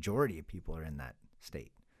majority of people are in that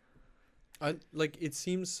state. It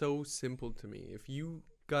seems so simple to me. If you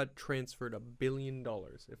got transferred $1 billion,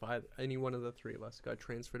 if any one of the three of us got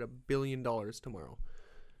transferred $1 billion tomorrow,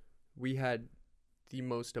 we had the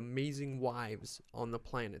most amazing wives on the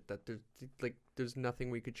planet that there's nothing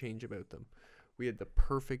we could change about them. We had the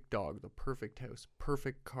perfect dog, the perfect house,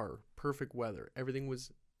 perfect car, perfect weather. Everything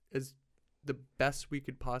was as the best we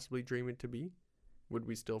could possibly dream it to be. Would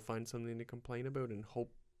we still find something to complain about and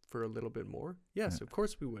hope for a little bit more? Yes, of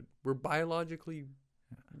course we would. We're biologically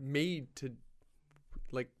made to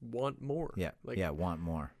want more. Want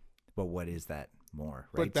more. But what is that more,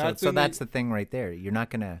 right? But that's the thing right there. You're not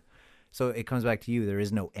gonna. So it comes back to you. There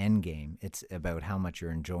is no end game. It's about how much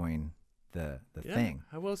you're enjoying the thing.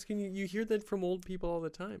 How else can you hear that from old people all the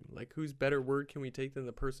time? Like, whose better word can we take than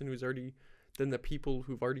the person than the people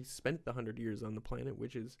who've already spent the 100 years on the planet,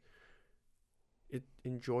 which is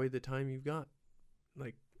enjoy the time you've got.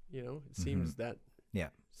 Like, it seems that. Yeah.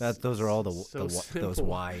 Those are all those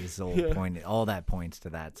wise old point. All that points to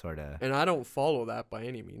that sort of. And I don't follow that by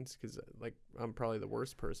any means, because I'm probably the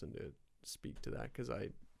worst person to speak to that, because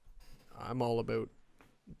I'm all about.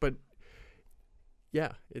 But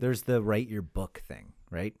yeah, there's the write your book thing,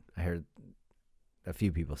 right? I heard a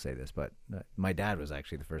few people say this, but my dad was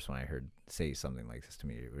actually the first one I heard say something like this to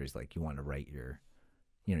me. Where he's like, you want to write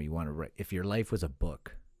if your life was a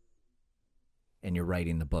book. And you're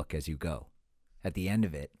writing the book as you go. At the end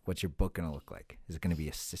of it, what's your book going to look like? Is it going to be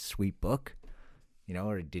a sweet book?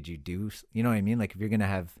 Or did you do, you know what I mean? Like, if you're going to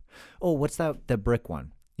have, what's the brick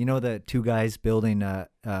one? The two guys building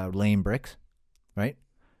laying bricks, right?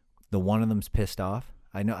 The one of them's pissed off.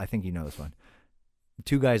 I think you know this one.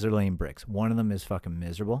 Two guys are laying bricks. One of them is fucking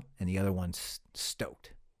miserable, and the other one's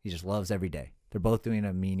stoked. He just loves every day. They're both doing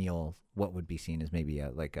a menial, what would be seen as maybe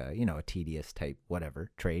a tedious type, whatever,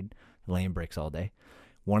 trade. Laying bricks all day.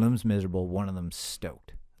 One of them's miserable. One of them's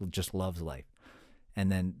stoked. Just loves life.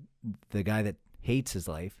 And then the guy that hates his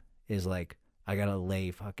life is like, I gotta lay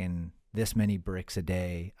fucking this many bricks a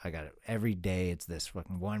day. I gotta every day. It's this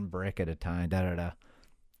fucking one brick at a time. Da da da.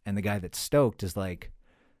 And the guy that's stoked is like,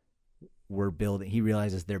 he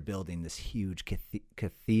realizes they're building this huge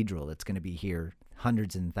cathedral that's going to be here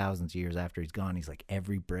hundreds and thousands of years after he's gone. He's like,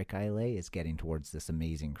 every brick I lay is getting towards this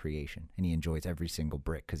amazing creation. And he enjoys every single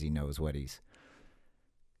brick because he knows what he's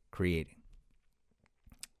creating.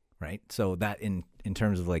 Right? So that in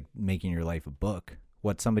terms of like making your life a book,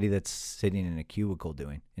 what's somebody that's sitting in a cubicle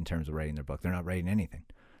doing in terms of writing their book? They're not writing anything.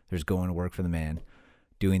 They're just going to work for the man,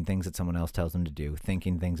 doing things that someone else tells them to do,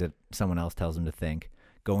 thinking things that someone else tells them to think,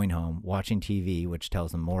 going home, watching TV, which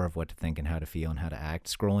tells them more of what to think and how to feel and how to act,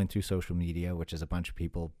 scrolling through social media, which is a bunch of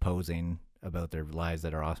people posing about their lives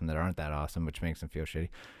that are awesome that aren't that awesome, which makes them feel shitty.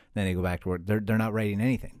 Then they go back to work. They're not writing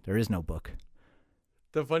anything. There is no book.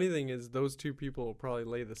 The funny thing is those two people will probably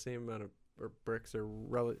lay the same amount of bricks or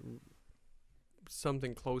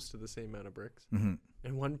something close to the same amount of bricks. Mm-hmm.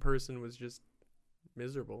 And one person was just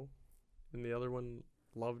miserable and the other one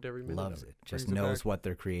loved every minute Loves of it. Just knows what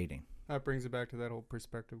they're creating. That brings it back to that whole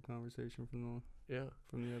perspective conversation from the other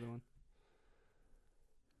one.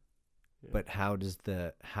 Yeah. But how does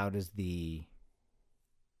the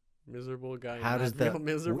miserable guy. How does feel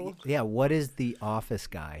miserable? What is the office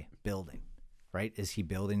guy building? Right? Is he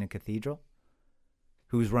building a cathedral?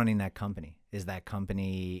 Who's running that company? Is that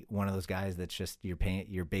company one of those guys that's just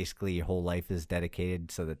you're basically your whole life is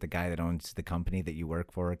dedicated so that the guy that owns the company that you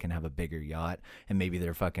work for can have a bigger yacht, and maybe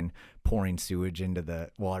they're fucking pouring sewage into the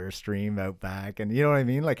water stream out back, and you know what I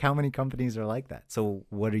mean? Like, how many companies are like that? So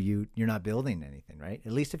what are you're not building anything, right?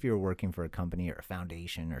 At least if you were working for a company or a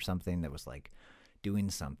foundation or something that was like doing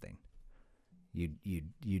something,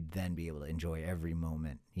 you'd then be able to enjoy every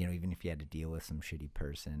moment, you know, even if you had to deal with some shitty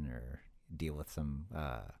person or deal with some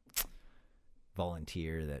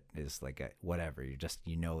volunteer that is like a whatever.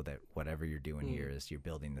 You know that whatever you're doing here is you're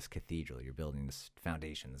building this cathedral, you're building this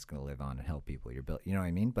foundation that's going to live on and help people. You know what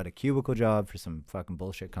I mean? But a cubicle job for some fucking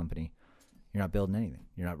bullshit company, you're not building anything.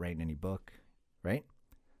 You're not writing any book, right?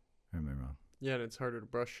 Or am I wrong? Yeah, and it's harder to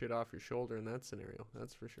brush shit off your shoulder in that scenario.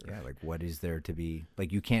 That's for sure. Yeah, like what is there to be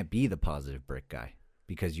like? You can't be the positive brick guy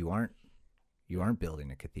because you aren't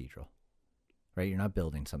building a cathedral, right? You're not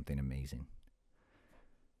building something amazing.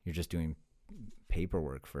 You're just doing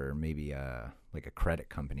paperwork for maybe like a credit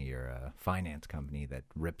company or a finance company that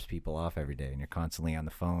rips people off every day, and you're constantly on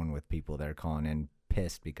the phone with people that are calling in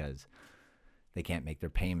pissed because they can't make their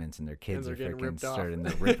payments and their kids are freaking starting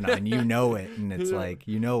to rip off, and you know it, and it's like,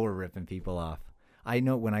 you know, we're ripping people off. I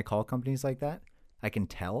know when I call companies like that, I can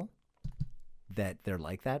tell that they're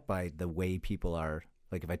like that by the way people are.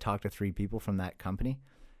 Like if I talk to 3 people from that company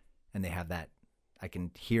and they have that, I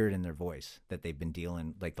can hear it in their voice that they've been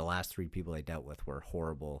dealing, like the last 3 people I dealt with were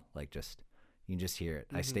horrible. Like just, you can just hear it.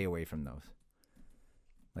 I stay away from those.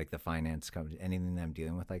 Like the finance company, anything that I'm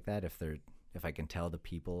dealing with like that, if I can tell the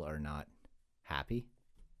people are not happy,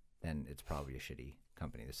 then it's probably a shitty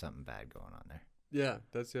company. There's something bad going on there. Yeah,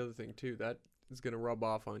 that's the other thing too. That is going to rub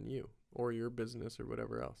off on you or your business or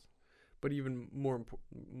whatever else. But even more,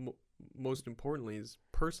 most importantly, is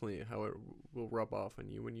personally how it will rub off on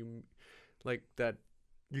you when you, like that.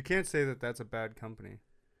 You can't say that that's a bad company,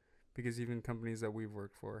 because even companies that we've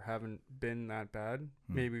worked for haven't been that bad.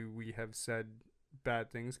 Maybe we have said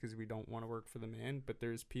bad things because we don't want to work for the man, but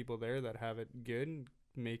there's people there that have it good,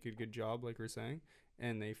 make a good job, like we're saying,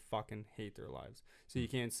 and they fucking hate their lives. So you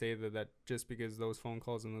can't say that just because those phone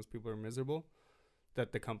calls and those people are miserable,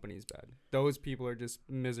 that the company's bad. Those people are just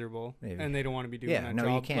miserable, and they don't want to be doing that job.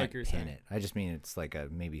 You can't like you're pin saying it. I just mean it's like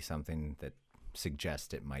maybe something that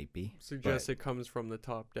suggests it might be. Suggests it comes from the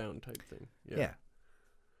top down type thing. Yeah.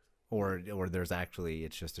 Or there's actually,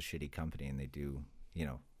 it's just a shitty company and they do, you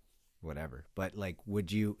know, whatever. But like,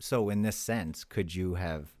 so in this sense, could you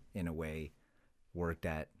have in a way worked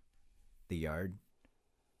at the yard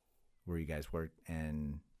where you guys worked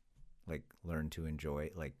and like learned to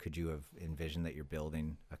enjoy, like could you have envisioned that you're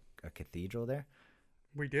building a cathedral there?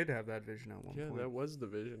 We did have that vision at one point. Yeah, that was the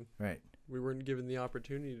vision. Right. We weren't given the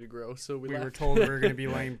opportunity to grow, so we were told we were going to be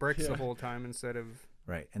laying bricks the whole time instead of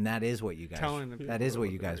right. And that is what you guys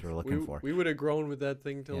you guys were looking for. We would have grown with that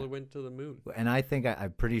thing till it went to the moon. And I think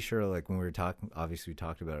I'm pretty sure, like when we were talking, obviously we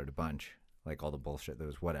talked about it a bunch, like all the bullshit that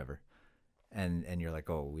was whatever, and you're like,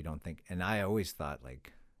 oh, we don't think. And I always thought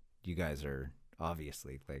like, you guys are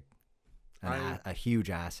obviously like a huge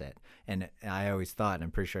asset. And I always thought, and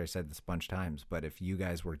I'm pretty sure I said this a bunch of times, but if you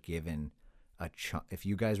guys were given if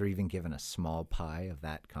you guys were even given a small pie of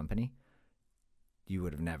that company, you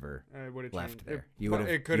would have never left there. You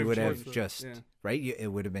would have just right.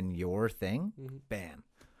 It would have been your thing. Mm-hmm. Bam.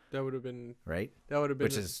 That would have been right. That would have been,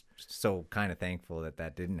 which is so kind of thankful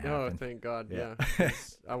that didn't happen. Oh, thank God. Yeah.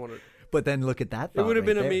 I want to. But then look at that. It would have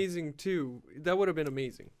been amazing too. That would have been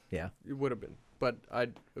amazing. Yeah. It would have been. But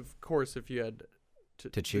of course, if you had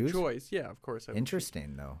to choose, the choice, yeah, of course.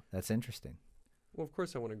 Interesting though. That's interesting. Well, of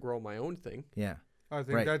course, I want to grow my own thing. Yeah. I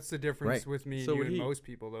think that's the difference with me and you and most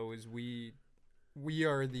people, though, is we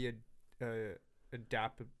are the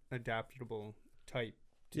adaptable type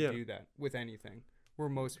to do that with anything, where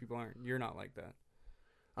most people aren't. You're not like that.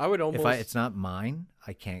 I would almost. If it's not mine,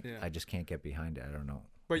 I can't. Yeah. I just can't get behind it. I don't know.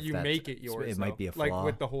 But you make it yours. It might be a flaw. Like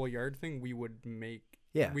with the whole yard thing, we would make.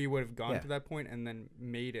 Yeah. We would have gone to that point and then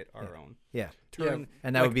made it our own. Yeah.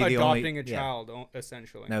 And that would be the only adopting a child,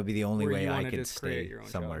 essentially. That would be the only way I could stay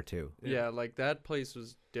somewhere too. Yeah, like that place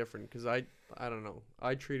was different because I don't know.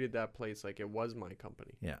 I treated that place like it was my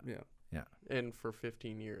company. Yeah. Yeah. Yeah. And for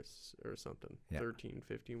 15 years or something, 13,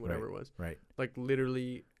 15, whatever it was. Right. Like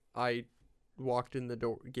literally, I walked in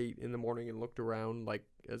the gate in the morning and looked around like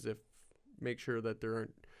as if make sure that there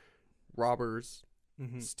aren't robbers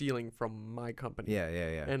stealing from my company. Yeah.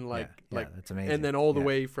 And like that's amazing. And then all the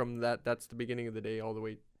way from that's the beginning of the day all the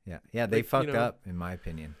way. Yeah. Yeah, they fucked up in my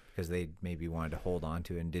opinion. because they maybe wanted to hold on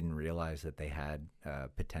to it and didn't realize that they had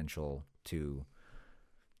potential to,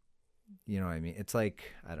 you know what I mean? It's like,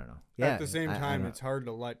 I don't know. Yeah. At the same time, it's hard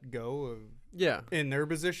to let go of. Yeah. In their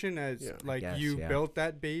position as like guess, you built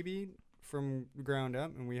that baby from the ground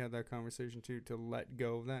up, and we had that conversation too, to let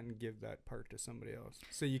go of that and give that part to somebody else.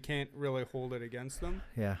 So you can't really hold it against them.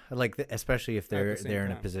 Yeah, like especially if they're in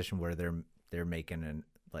a time. position where they're making an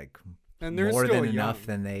like And they're more still than enough young.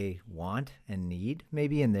 than they want and need,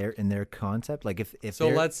 maybe in their concept. Like if So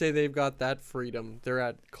let's say they've got that freedom, they're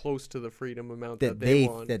at close to the freedom amount that they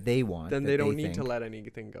want. Then they don't need to let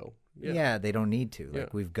anything go. Yeah, they don't need to. Like Yeah.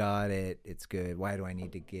 we've got it. It's good. Why do I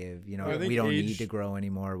need to give? You know, I think we don't need to grow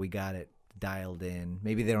anymore. We got it dialed in.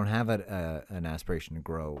 Maybe they don't have an aspiration to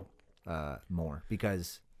grow more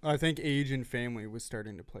because I think age and family was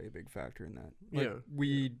starting to play a big factor in that. Like,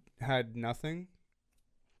 we had nothing,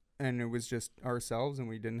 and it was just ourselves, and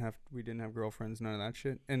we didn't have girlfriends, none of that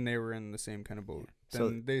shit, and they were in the same kind of boat. Yeah.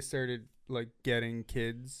 Then they started like getting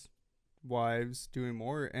kids, wives, doing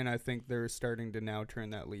more, and I think they're starting to now turn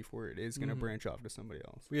that leaf where it is going to branch off to somebody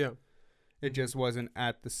else. Yeah. It just wasn't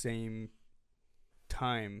at the same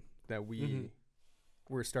time that we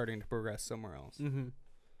were starting to progress somewhere else.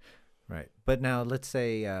 Right. But now let's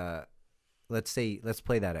play that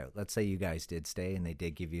out. Let's say you guys did stay and they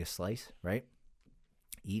did give you a slice, right?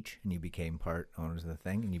 Each, and you became part owners of the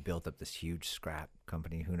thing, and you built up this huge scrap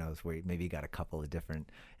company. Who knows where? Maybe you got a couple of different,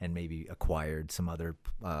 and maybe acquired some other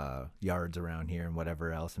yards around here and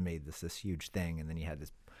whatever else, and made this huge thing. And then you had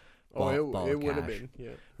this ball it of would have cash. been,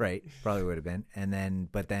 yeah. Right, probably would have been. And then,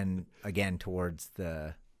 but then again, towards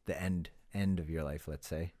the end of your life, let's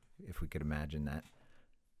say, if we could imagine that,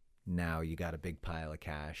 now you got a big pile of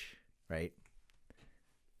cash, right?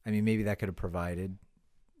 I mean, maybe that could have provided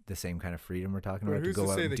the same kind of freedom we're talking about to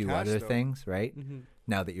go out and do other things, right?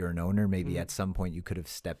 Now that you're an owner, maybe at some point you could have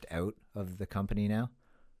stepped out of the company now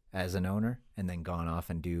as an owner and then gone off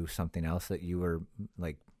and do something else that you were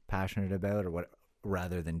like passionate about, or what,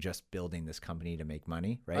 rather than just building this company to make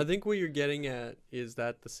money, right? I think what you're getting at is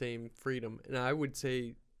that the same freedom, and I would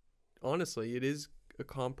say honestly it is a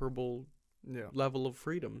comparable level of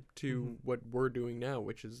freedom to what we're doing now,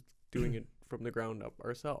 which is doing it from the ground up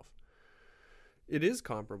ourselves. It is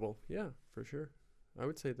comparable, yeah, for sure. I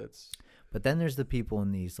would say that's. But then there's the people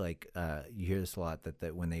in these, like, you hear this a lot,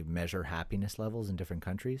 that when they measure happiness levels in different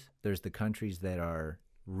countries, there's the countries that are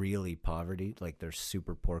really poverty, like they're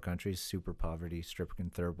super poor countries, super poverty stricken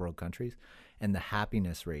third world countries, and the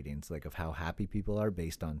happiness ratings, like of how happy people are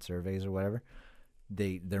based on surveys or whatever,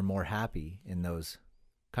 they're more happy in those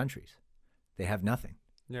countries. They have nothing.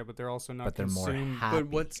 Yeah, but they're also not. But they're more consumed. happy.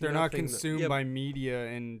 But They're not consumed by media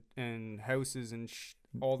and houses and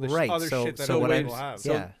all the other shit that so other what people have.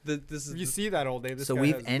 So Yeah. this is you see that all day. So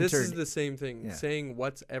we've entered. This is the same thing. Yeah. Saying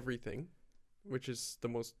what's everything, which is the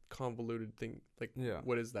most convoluted thing. Like,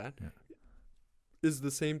 what is that? Yeah. Is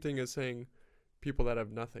the same thing as saying people that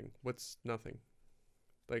have nothing. What's nothing?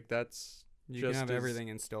 Like, that's you can have everything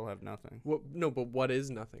and still have nothing. What? No, but what is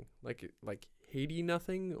nothing? Like Haiti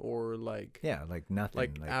nothing, or like like nothing,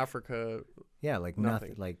 like Africa. Yeah, like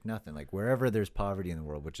nothing, like wherever there's poverty in the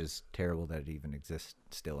world, which is terrible that it even exists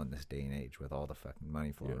still in this day and age with all the fucking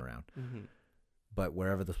money flowing around. But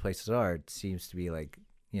wherever those places are, it seems to be like,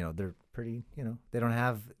 you know, they're pretty, you know, they don't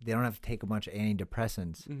have to take a bunch of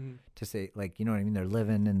antidepressants to say, like, you know what I mean? They're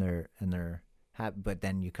living and they're happy. But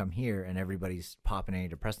then you come here and everybody's popping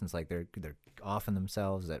antidepressants, like they're offing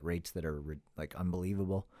themselves at rates that are like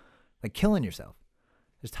unbelievable, like killing yourself.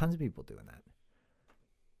 There's tons of people doing that,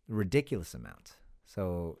 ridiculous amounts.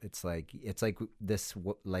 So it's like this,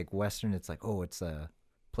 like Western, it's like, oh, it's a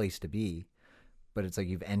place to be, but it's like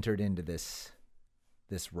you've entered into this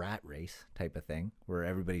rat race type of thing where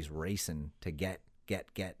everybody's racing to get,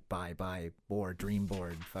 buy, board, dream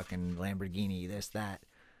board, fucking Lamborghini, this, that.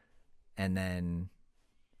 And then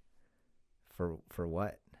for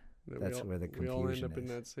what? That's where the confusion is. We all end up in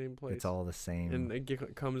that same place. It's all the same. And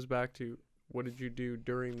it comes back to, what did you do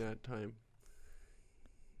during that time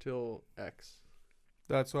till X?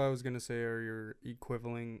 That's what I was going to say. Are you're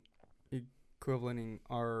equivalenting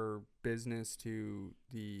our business to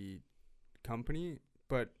the company,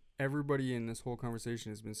 but everybody in this whole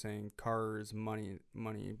conversation has been saying cars, money,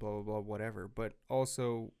 blah, blah, blah, whatever. But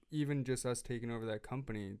also, even just us taking over that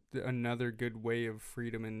company, another good way of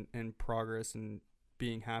freedom and progress and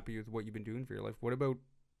being happy with what you've been doing for your life. What about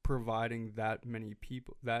providing that many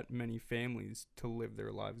people, that many families to live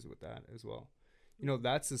their lives with that as well? you know,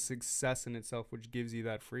 that's a success in itself, which gives you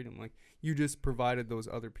that freedom. Like, you just provided those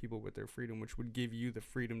other people with their freedom, which would give you the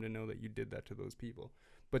freedom to know that you did that to those people.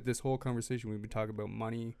 But this whole conversation, we've been talking about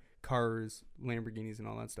money, cars, Lamborghinis, and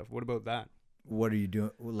all that stuff. What about that? What are you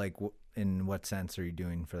doing? Like, in what sense are you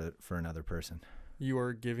doing for another person? You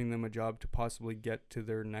are giving them a job to possibly get to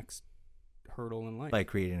their next hurdle in life. By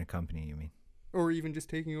creating a company, you mean? Or even just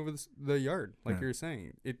taking over the yard, like you're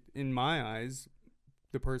saying. It, in my eyes,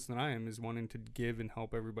 the person that I am is wanting to give and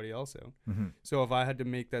help everybody else out. Mm-hmm. So if I had to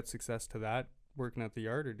make that success to that, working at the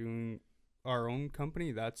yard or doing our own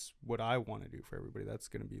company, that's what I want to do for everybody. That's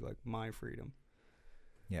going to be like my freedom.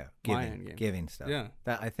 Yeah, my end game. Giving stuff. Yeah,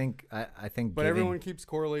 that I think. But everyone keeps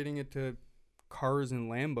correlating it to cars and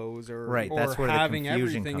Lambos or that's where having the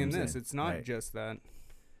confusion everything in comes this. in. It's not just that.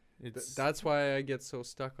 That's why I get so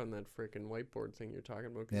stuck on that freaking whiteboard thing you're talking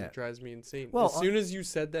about, because it drives me insane. Well, as soon as you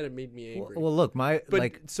said that, it made me angry. Well, look, on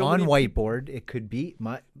whiteboard, it could be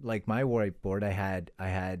my whiteboard. I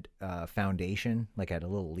had foundation, like I had a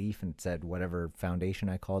little leaf and said whatever foundation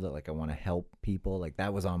I called it. Like I want to help people. Like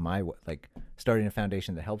that was on my like starting a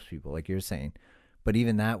foundation that helps people, like you're saying. But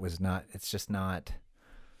even that was not. It's just not.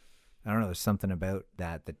 I don't know. There's something about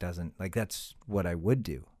that doesn't like. That's what I would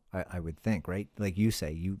do. I would think, right? Like you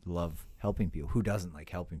say, you love helping people. Who doesn't like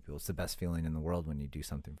helping people? It's the best feeling in the world when you do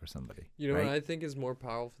something for somebody. You know right? what I think is more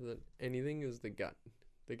powerful than anything is the gut.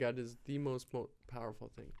 The gut is the most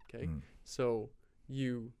powerful thing, okay? So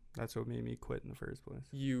that's what made me quit in the first place.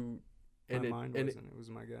 My mind wasn't. It was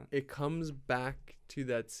my gut. It comes back to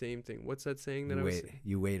that same thing. What's that saying that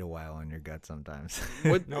you wait a while on your gut sometimes.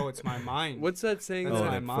 No, it's my mind. What's that saying? That's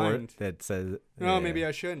my mind. That says. No, maybe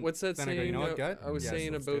I shouldn't. What's that then saying? I go, you know what, gut? I was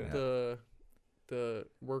saying about the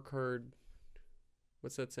work hard.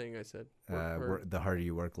 What's that saying I said? The harder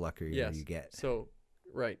you work, the luckier you get. So,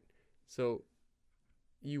 right. So,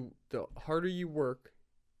 the harder you work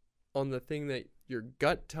on the thing that your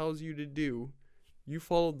gut tells you to do, you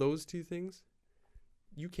follow those two things,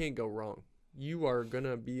 you can't go wrong. You are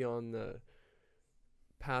gonna be on the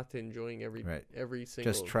path to enjoying every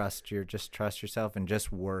single. Just trust yourself and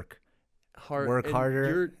just work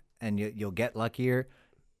harder, and you'll get luckier.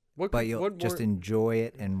 But you'll just enjoy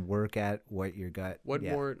it and work at what your gut. What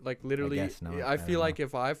more? Like literally, I feel like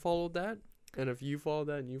if I followed that, and if you followed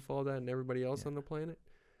that, and you followed that, and everybody else on the planet,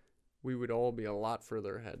 we would all be a lot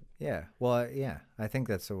further ahead. Yeah. Well, yeah. I think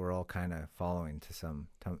that's what we're all kind of following to some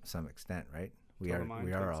extent, right? We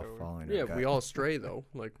are all following. Yeah, we all stray though.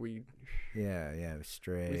 Like we. Yeah, we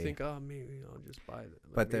stray. We think, maybe I'll just buy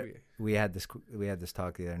that. Like but we had this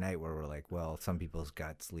talk the other night where we're like, well, some people's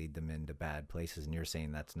guts lead them into bad places, and you're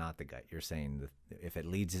saying that's not the gut. You're saying if it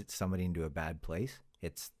leads somebody into a bad place,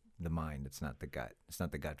 it's the mind. It's not the gut. It's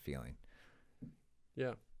not the gut feeling.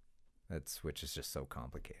 Yeah. Which is just so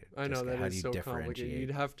complicated. I know that is so complicated. You'd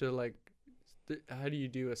have to how do you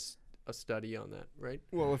do a study on that, right?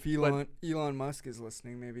 Well, if Elon Musk is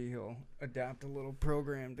listening, maybe he'll adapt a little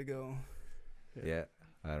program to go. Yeah,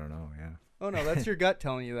 I don't know. Yeah. Oh no, that's your gut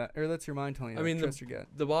telling you that, or that's your mind telling you. I mean, trust your gut.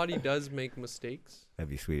 The body does make mistakes. That'd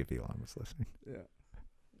be sweet if Elon was listening. Yeah.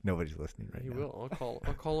 Nobody's listening right now. He will.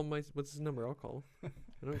 I'll call him. What's his number? I'll call him.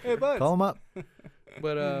 I don't care. Hey, bud. Call him up.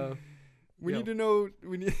 But we need to know.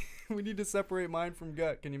 We need to separate mind from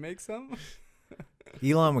gut. Can you make some?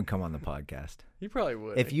 Elon would come on the podcast. He probably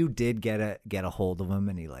would. If you did get a hold of him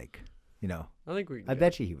and he I think we. I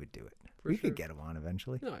bet you he would do it. We could get him on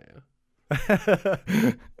eventually. Oh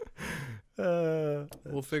yeah.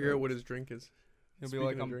 We'll figure out what his drink is. He'll be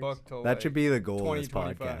like, I'm booked till that should be the goal of this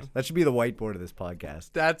podcast. That should be the whiteboard of this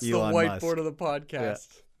podcast. That's Elon the whiteboard Musk. Of the podcast.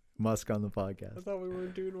 Yeah. Musk on the podcast. I thought we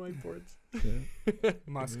weren't doing whiteboards. Yeah.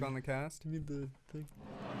 Musk on the cast. Need the thing.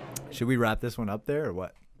 Should we wrap this one up there or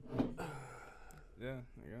what? Yeah,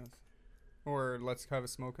 I guess. Or let's have a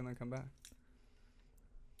smoke and then come back.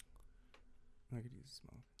 I could use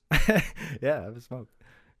a smoke. Yeah, have a smoke.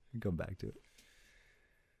 Come back to it.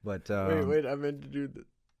 But wait, I meant to do the.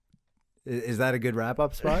 Is that a good wrap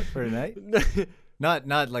up spot for tonight?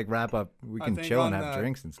 Not like wrap up. We can chill and have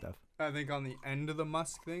drinks and stuff. I think on the end of the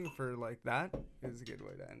Musk thing for like that is a good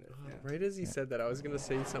way to end it. Yeah. Right as he said that, I was gonna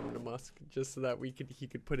say something to Musk just so that he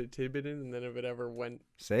could put a tidbit in, and then if it ever went,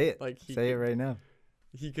 say it. Say it right now.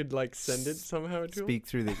 He could send it somehow to speak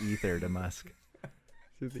through the ether to Musk.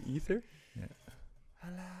 Through the ether. Yeah.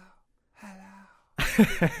 Hello.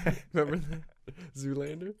 Remember that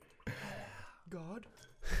Zoolander? God.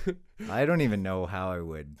 I don't even know how I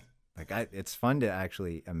would it's fun to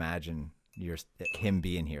actually imagine him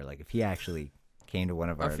being here. Like if he actually came to one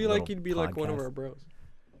of our I feel like he'd be podcasts. Like one of our bros.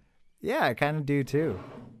 Yeah, I kind of do too.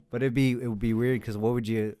 But it would be weird because what would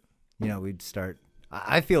we'd start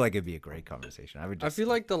I feel like it'd be a great conversation. I feel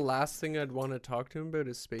like the last thing I'd want to talk to him about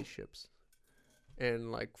is spaceships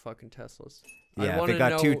and like fucking Teslas. Yeah, if it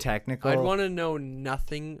got too technical, I'd want to know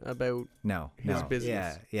nothing about his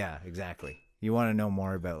business. Yeah, exactly. You want to know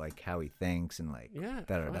more about like how he thinks and like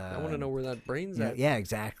I want to know where that brain's at. Yeah,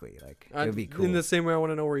 exactly. Like it'd be cool. In the same way, I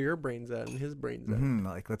want to know where your brain's at and his brain's at.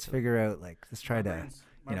 Like let's figure out. Like let's try to.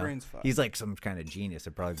 My brain's fucked. He's like some kind of genius.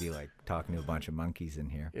 It'd probably be like talking to a bunch of monkeys in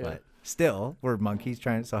here, Yeah. but still, we're monkeys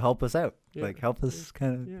trying. So help us out. Yeah. Like help us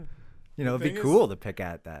kind of. Yeah. You know, it'd be cool to pick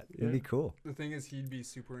at that. It'd be cool. The thing is, he'd be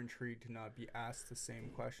super intrigued to not be asked the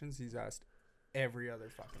same questions he's asked every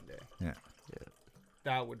other fucking day. Yeah.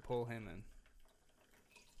 That would pull him in.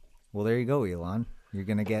 Well, there you go, Elon. You're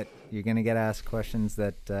gonna get asked questions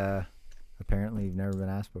that apparently you've never been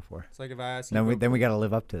asked before. It's like if I ask you. Then we got to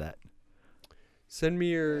live up to that. Send me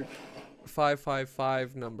your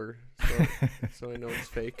 555 number so I know it's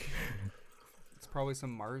fake. It's probably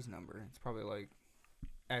some Mars number. It's probably like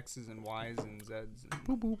X's and Y's and Z's. And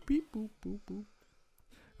Boop boop beep boop boop boop.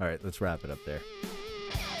 All right, let's wrap it up there.